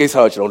င်ထိုးတဲ့ကိစ္စ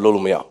တော့ကျွန်တော်လုပ်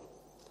လို့မရအောင်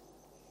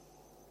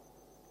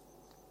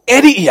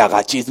အဲ့ဒီအရာက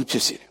ကျေးဇူးဖြ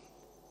စ်စေတယ်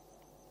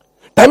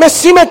ဒါပေမဲ့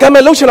စီမံကံ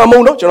မဲ့လုပ်ချင်တာမဟု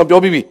တ်တော့ကျွန်တော်ပြော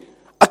ပြီးပြီ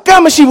အက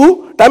န့်မရှိဘူး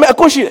ဒါပေမဲ့အ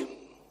ကွတ်ရှိတယ်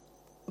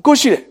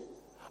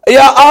အ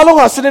ရာအားလုံး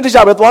ကစနစ်တကျ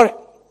ပဲသွားတယ်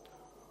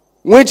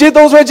ငွေကြေး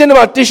သုံးစွဲခြင်းတွေ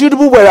မှာတီရှူးတစ်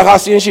ပုဝယ်တာဟာ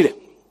စီးရင်ရှိတယ်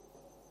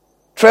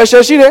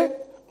treasure ရှိတယ်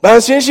ဘန်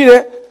စင်းရှိတ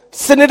ယ်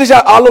စနစ်တကျ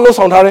အားလုံးလုံး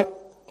ဆောင်ထားတယ်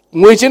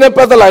ငွေချင်းနဲ့ပ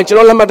တ်သက်လာရင်ကျွန်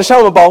တော်လက်မှတ်တစ်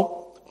ခြားမပေါဘူး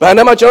ဘန်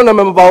ထဲမှာကျွန်တော်နာ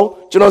မည်မပေါဘူး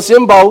ကျွန်တော်စ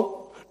င်းမပေါဘူး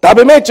ဒါ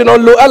ပေမဲ့ကျွန်တော်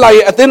လိုအပ်လာရ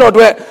င်အသင်းတော်အ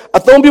တွက်အ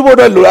သုံးပြုဖို့အ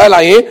တွက်လိုအပ်လာ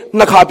ရင်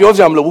နှစ်ခါပြော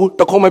ကြမလို့ဘူး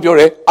တစ်ခုမှပြော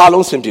တယ်အား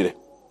လုံးစင်ပြေတယ်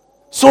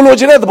ဆိုလို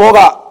ချင်တဲ့သဘောက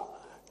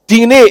ဒီ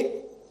နေ့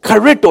ခ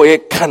ရစ်တော်ရဲ့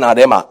ခန္ဓာ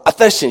ထဲမှာအ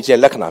သက်ရှင်ခြင်း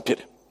လက္ခဏာဖြစ်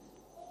တယ်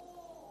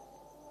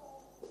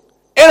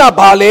Era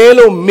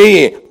balelo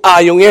me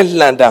ayong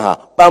landa ha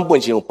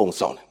pampunching pong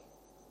song.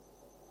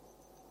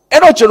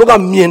 Era churuga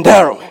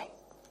miendaro.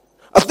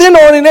 A thin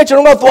on in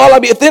natural thwala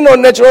be a thin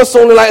on natural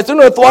song like a thin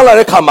on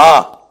thwala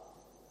kama.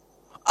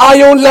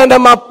 Ayong landa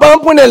ma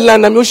pampun and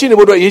landa mushin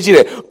would easy.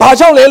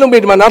 Pachal lelo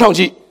made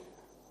manatonji.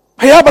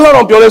 Payabala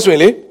on Piola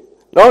Swinley.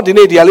 No, the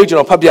native religion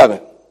of Pabiaga.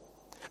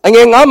 And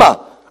Ngama,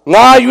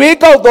 Nga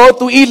wake out though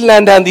to eat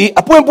land and the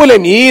appoint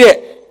me.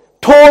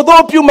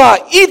 Todo Puma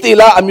eat the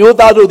la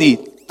amuta do the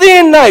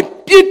thin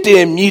night,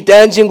 pity me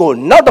dancing go,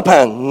 not a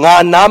pan,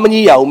 Nga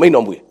namani yao may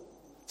no way.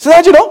 So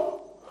that you know,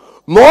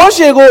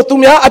 Moshe go to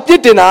me a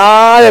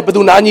pitina, but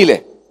do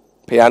nanile.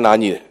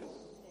 Pianani.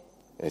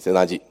 It's an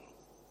aji.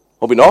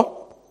 Hope you know.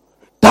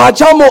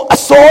 Tajamo a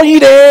soy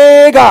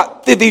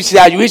got the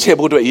disha you wish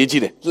about to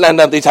eat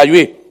land and the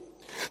Tayu.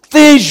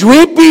 They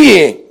will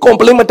be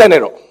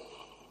complementary.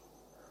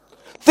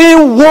 They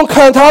won't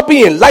can't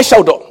happy in light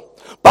shadow.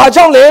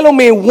 Bajang Lelo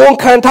me won't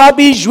can't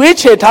happy,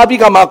 which a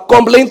tabicama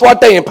complaint what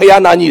day in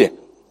Payana needed.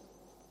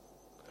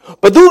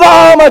 But do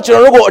how much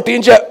go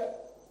attention?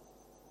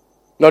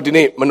 Not in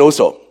it,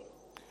 Manoso.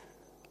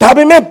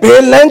 Tabime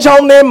Bell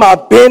Lanchon, my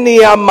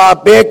Benia, my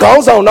bear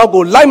gowns on now go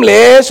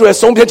limeless where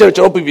some picture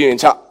job be in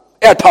chat.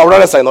 Air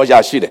Taurus and no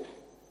Yashide.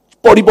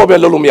 Body Bobby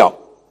Lulumia.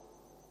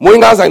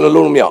 Mwingas and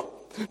Lulumia.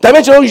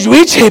 Dimension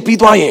which happy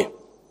doyen.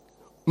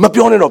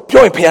 Mapion of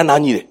pure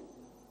pianani.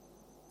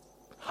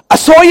 I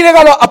saw you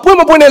a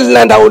puma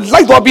land out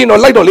like to be no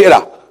light or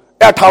later.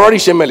 A Tawari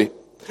Shemeli.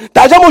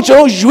 Tajamo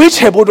Joe, which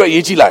have put a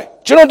yeji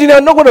like. General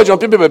didn't know what a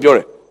jump people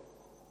pure.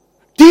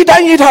 Did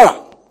I eat her?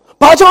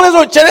 Pachon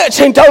is a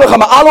chain tower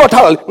come alo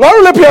tal.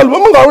 Narlepia,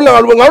 woman,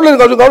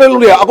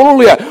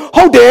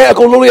 how dare a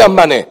colonia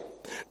money?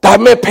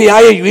 Dame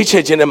pay which a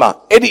genema,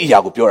 Eddie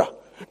Yagupura.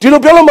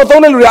 Dilopiola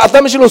Mathona,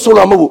 Athamishilo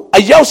Solamu, a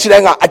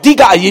Yausiranga, a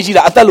Diga, a Yiji,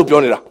 a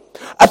Thalupionira.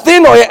 A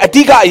thin or a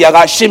Diga,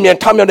 Yaga, Shimmy, and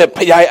Tamian,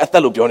 Payai, a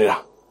Thalupionira.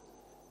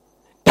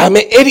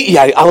 Dame Eddie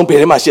Yari, I don't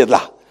pay my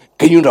shedla.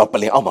 Can you not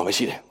play on my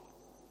machine?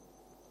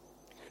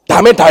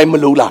 Dame time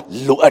Lula,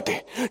 look at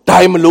it.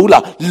 Time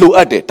Lula, look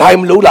at it.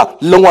 Time Lula,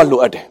 long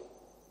look at it.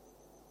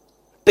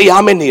 They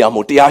are many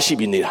amo, they are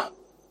shibinira.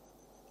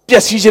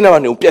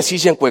 Piasian,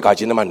 Piasian,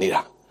 Quakin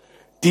Manira.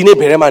 Dine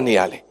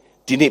Peremaniale.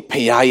 Dine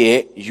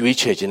payaye, you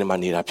change in a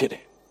manira pit.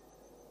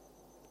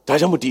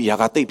 Tajamudi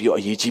Yagate Pio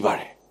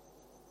Yijibare.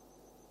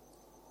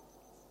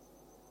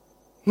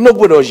 No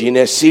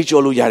Budogine,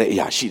 Sejolu Yare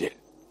Yashide.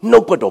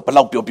 No Pudo,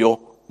 Palopio,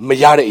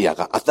 Mayare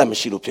Yaga,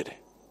 Athamashilo pit.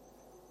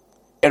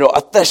 Ero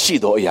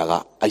Atashido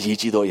Yaga, a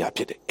Yijido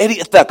Yapit. Eri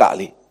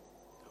Atakali.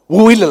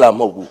 Willa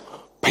Mobu,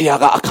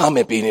 Payaga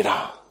Akame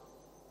Binira.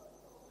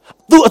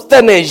 Do a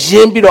thane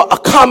Jimbido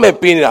Akame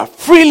Binira,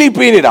 freely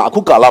Binira,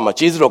 Kukalama,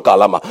 Chizro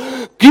Kalama.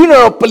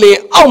 Gino play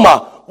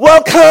Alma,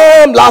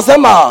 welcome,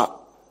 Lazama.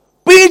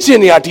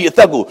 Beijing Yati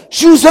Thagu,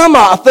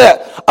 Shuzama,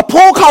 a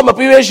Pokama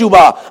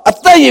Pireshuba, a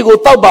Thayigo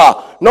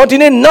Tauba, not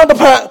in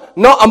another,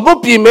 no a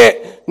Mupi me,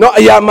 no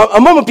a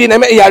Mopi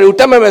Yaru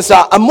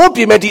Tamamasa, a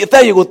Mopi me, the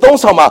Thayigo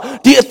Tonsama,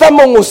 the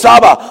Thamongo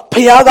Saba,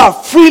 Payaga,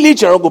 freely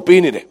Jerogo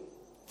Pinida,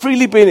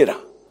 freely Pinida,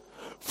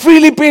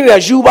 freely Pinida,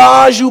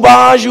 Juba,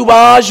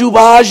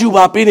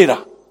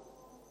 Pinida.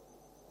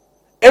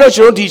 Ero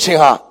Chero teaching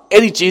her,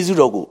 Eddie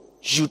Jesurogo.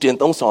 You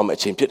didn't saw my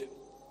champion.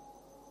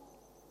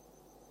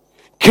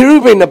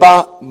 Caribbean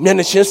about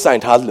Menachin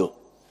signed Hadlo.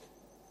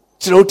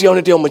 Zero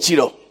Tionity on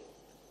Machito.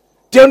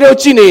 Tionio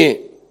Chini.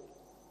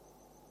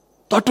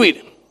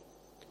 Tatuit.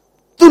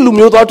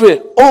 Tulumio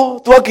Tatuit.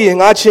 Oh, Twaki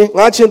and Archie,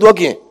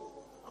 Twaki.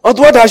 Or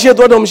what I share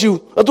to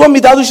you. A 2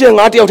 meters and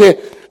Artie out here.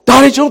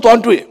 Taricho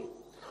Tantui.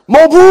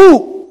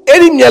 Mobu.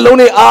 Eddie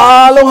Yelone.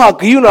 Aloha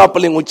Guna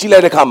pulling with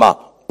Chile Kama.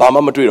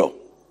 Bama Madrido.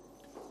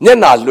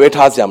 Nena, Luet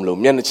Haziamlo,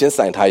 Menachin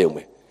signed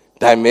Hayome.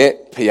 Dime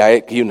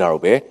Payai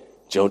Gunarobe,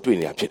 Joe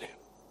Twin Yapit.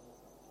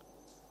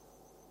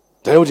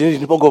 Don't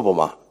in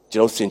Pogoboma,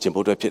 Joe Sinch and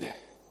Bodo Pit.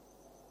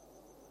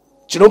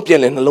 Joe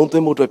Pielen alone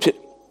the motor pit.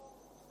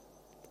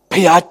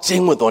 Paya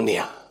Jing with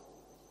Onia.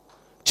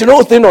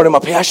 Joe Thin or my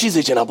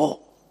Payashis in a bow.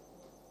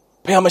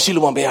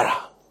 Payamashilum Beara.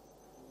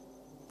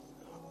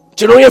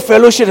 Joe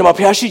fellowship in my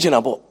Payashi in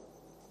a bow.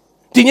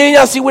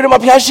 Dinia see with my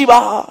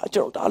Payashiba,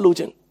 Joe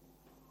Dalujan.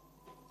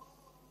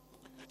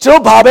 Joe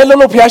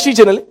Babello Payashi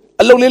generally.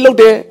 A little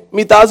day,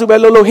 Mitazu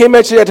Bello, him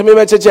at me,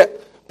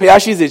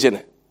 Payashi is in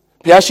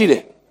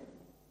Payashi.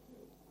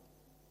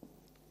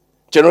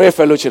 General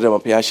fellowship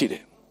of Payashi.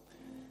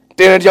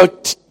 Then at your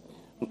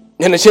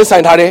in the chest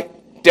and Harry,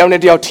 down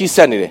at your tea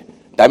sanity,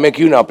 that make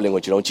you not playing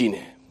with your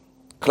genie.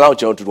 Cloud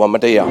Joe to one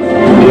Matea.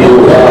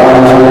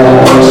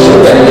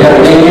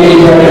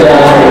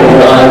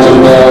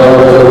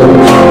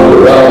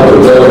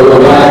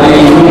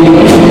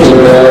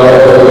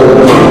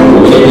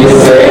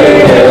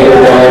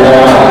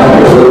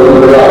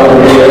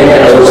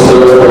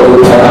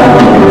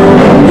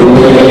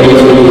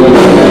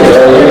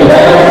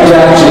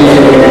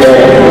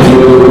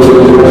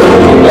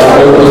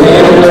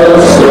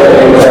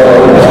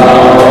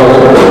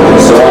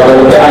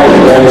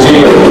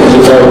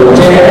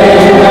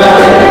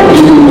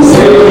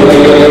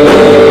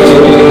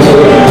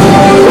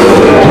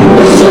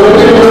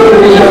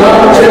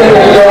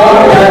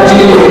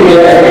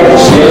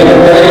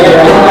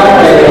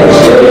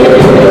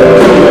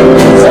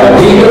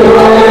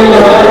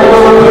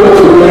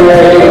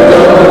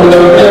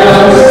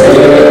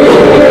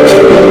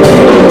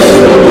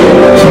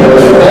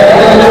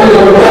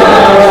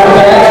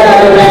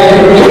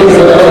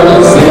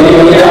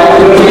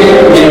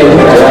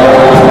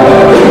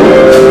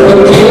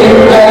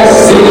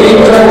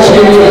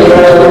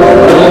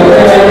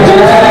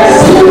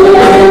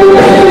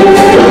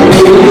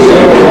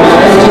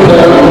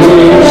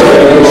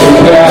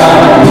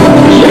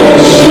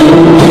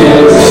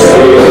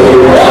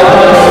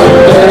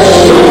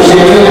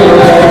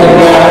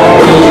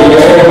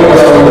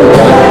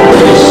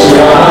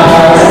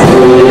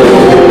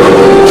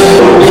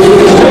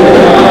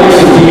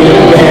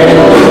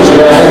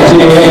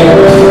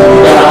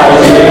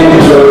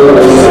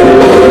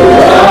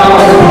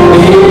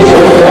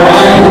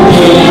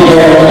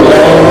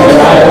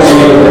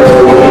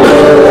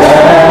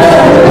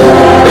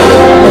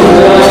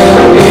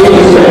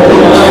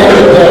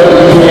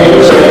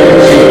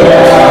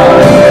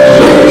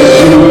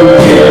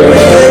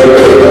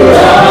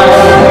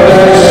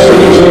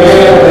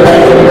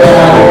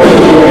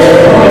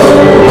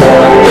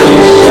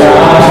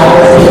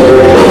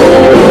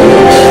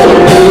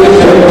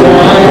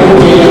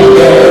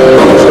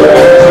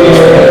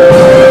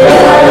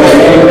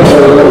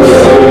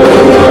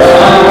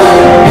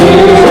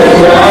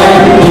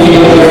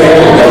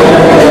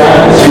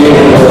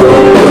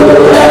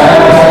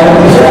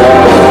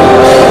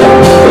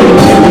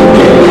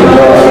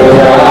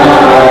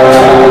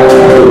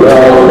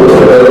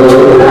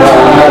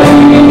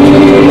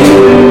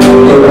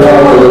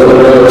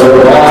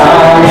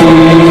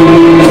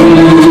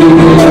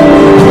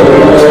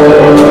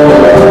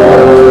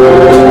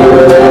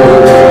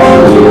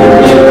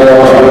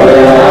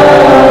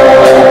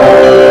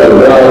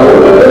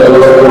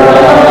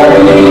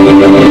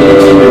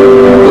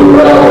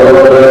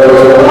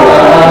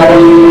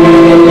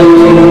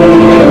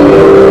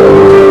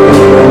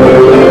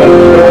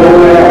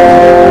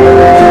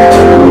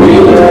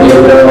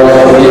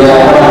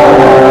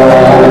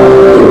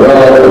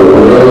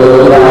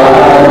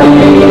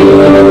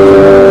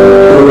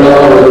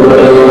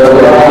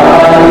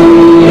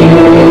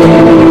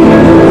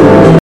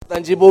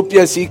 Jibo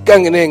Piasi,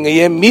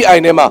 Kangan, me, I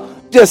never,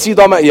 Piasi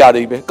Doma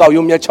Yari,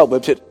 Kauyum Chopper.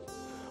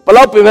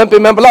 But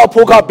Pimambla,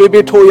 Poka,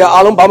 baby, Toya,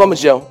 Alum Bama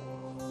Michelle.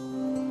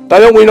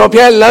 Dion Wino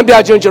Pia,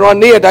 Lambia Jungeron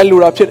near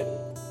Dilura Pit.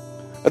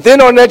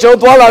 Then on Nacho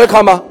Dwala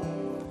Kama.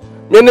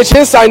 When the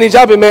chance sign is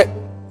up, met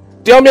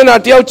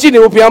Diomina Dio Chini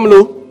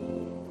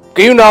Piamlu.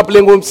 Kayuna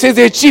Plingum says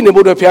a Chini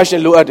would have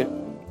passion luad.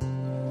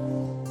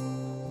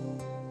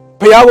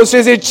 Piago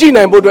says a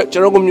China would have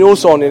Jerome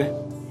News on it.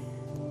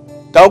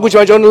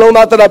 Daugucha John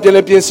Lona that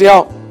Philippines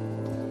out.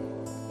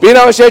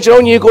 Pina said,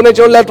 John, you go to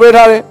John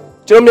Latway,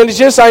 John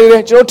Militia sign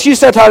it, John T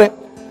set her.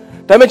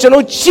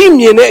 Dimensional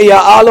Jimmy in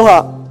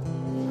Aloha.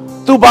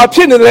 To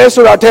Bapin and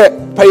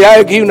Lesurate,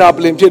 Paya Guna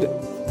Blimted.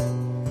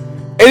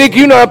 Eric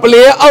Guna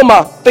Play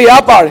Alma, the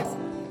Yapare.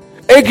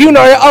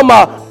 Eguna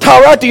Alma,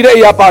 Tarati de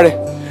Yapare.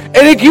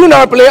 Eric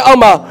Guna Play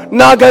Alma,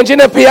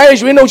 Naganjina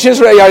Piage Wino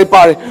Chins Ray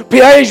Pare,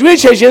 Piage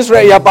Riches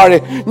Ray Yapare,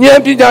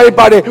 Nyampidari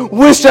Pare,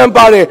 Wisdom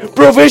Pare,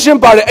 Provision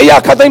Pare,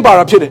 Ayakatin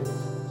Parapit.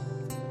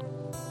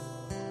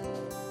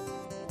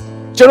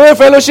 General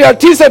Fellowship,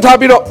 Tisa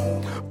Tabiro,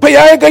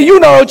 Piaga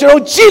Yuna,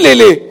 General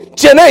Chile,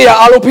 Genea,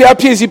 Alopia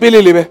Pisi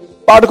Billy,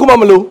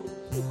 Padcumamlu,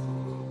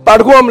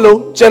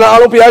 General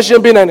Alopia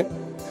Champinane,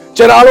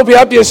 General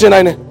Alopia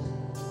Piasinane,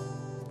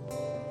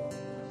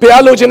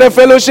 Pialo General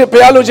Fellowship,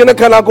 Pialo General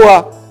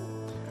Canagua.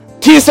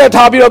 Tisa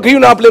Tabiro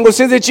Guna Blingo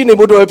says the Chini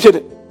would have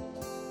appeared.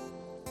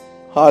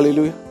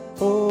 Hallelujah.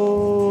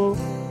 Oh,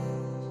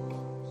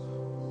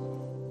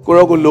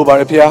 Gorogo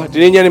Lubarapia,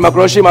 Dinian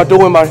Macroshima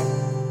Doemar.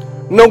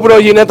 No bro,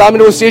 you net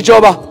Amino say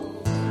joba.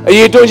 A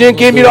year to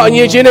give me on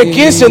your gene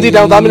kiss and the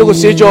down Amino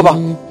say joba.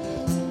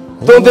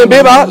 Don't the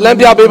beba,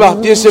 Lambia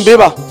beba, Pinson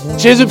beba,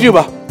 Jesus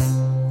Puba.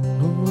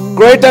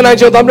 Great and I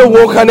just don't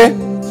walk on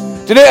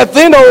it. Today a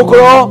thing of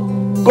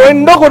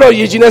going no good or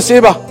Eugene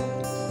Seba.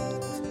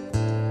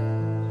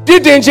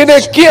 Didn't you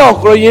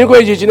kill or you go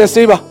Eugene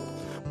Seba?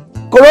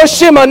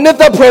 Goroshima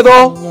netta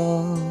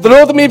predo. The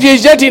Lord me be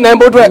jetting and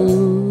boat.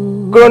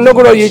 Go no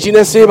good or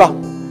Eugene Seba.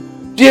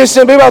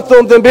 Pinson beba,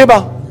 don't the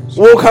beba.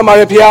 Walk on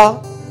my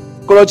pia.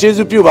 Go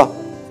Jesus Puba.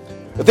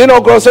 Then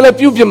I'll grow select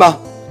pubima.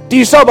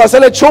 Disaba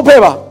select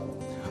chopeva.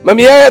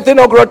 Mamia then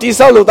I'll grow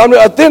tisalo.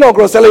 Then I'll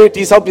grow select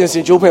tisapians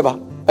in chopeva.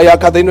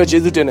 Ayakadino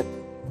Jesus in it.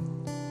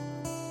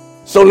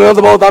 So learn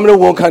about Damino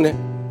won't can it.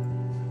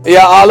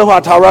 Aya Aloha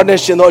Tara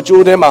Nation or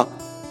Judema.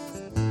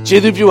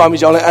 Jesus Pua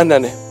Mijan and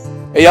Nane.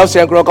 Aya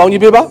San Grocongi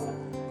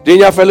Biba.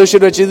 Dinya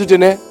Fellowship of Jesus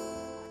in it.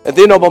 And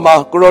then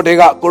Obama, Goro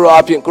Dega, Goro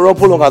Apin, Goro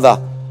Pulongada.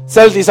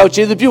 Sell this out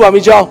Jesus Pua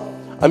Mijan.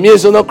 A mere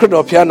zone of credit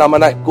of Piana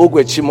Manai, go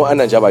with Chimo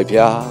and Jabai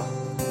Pia.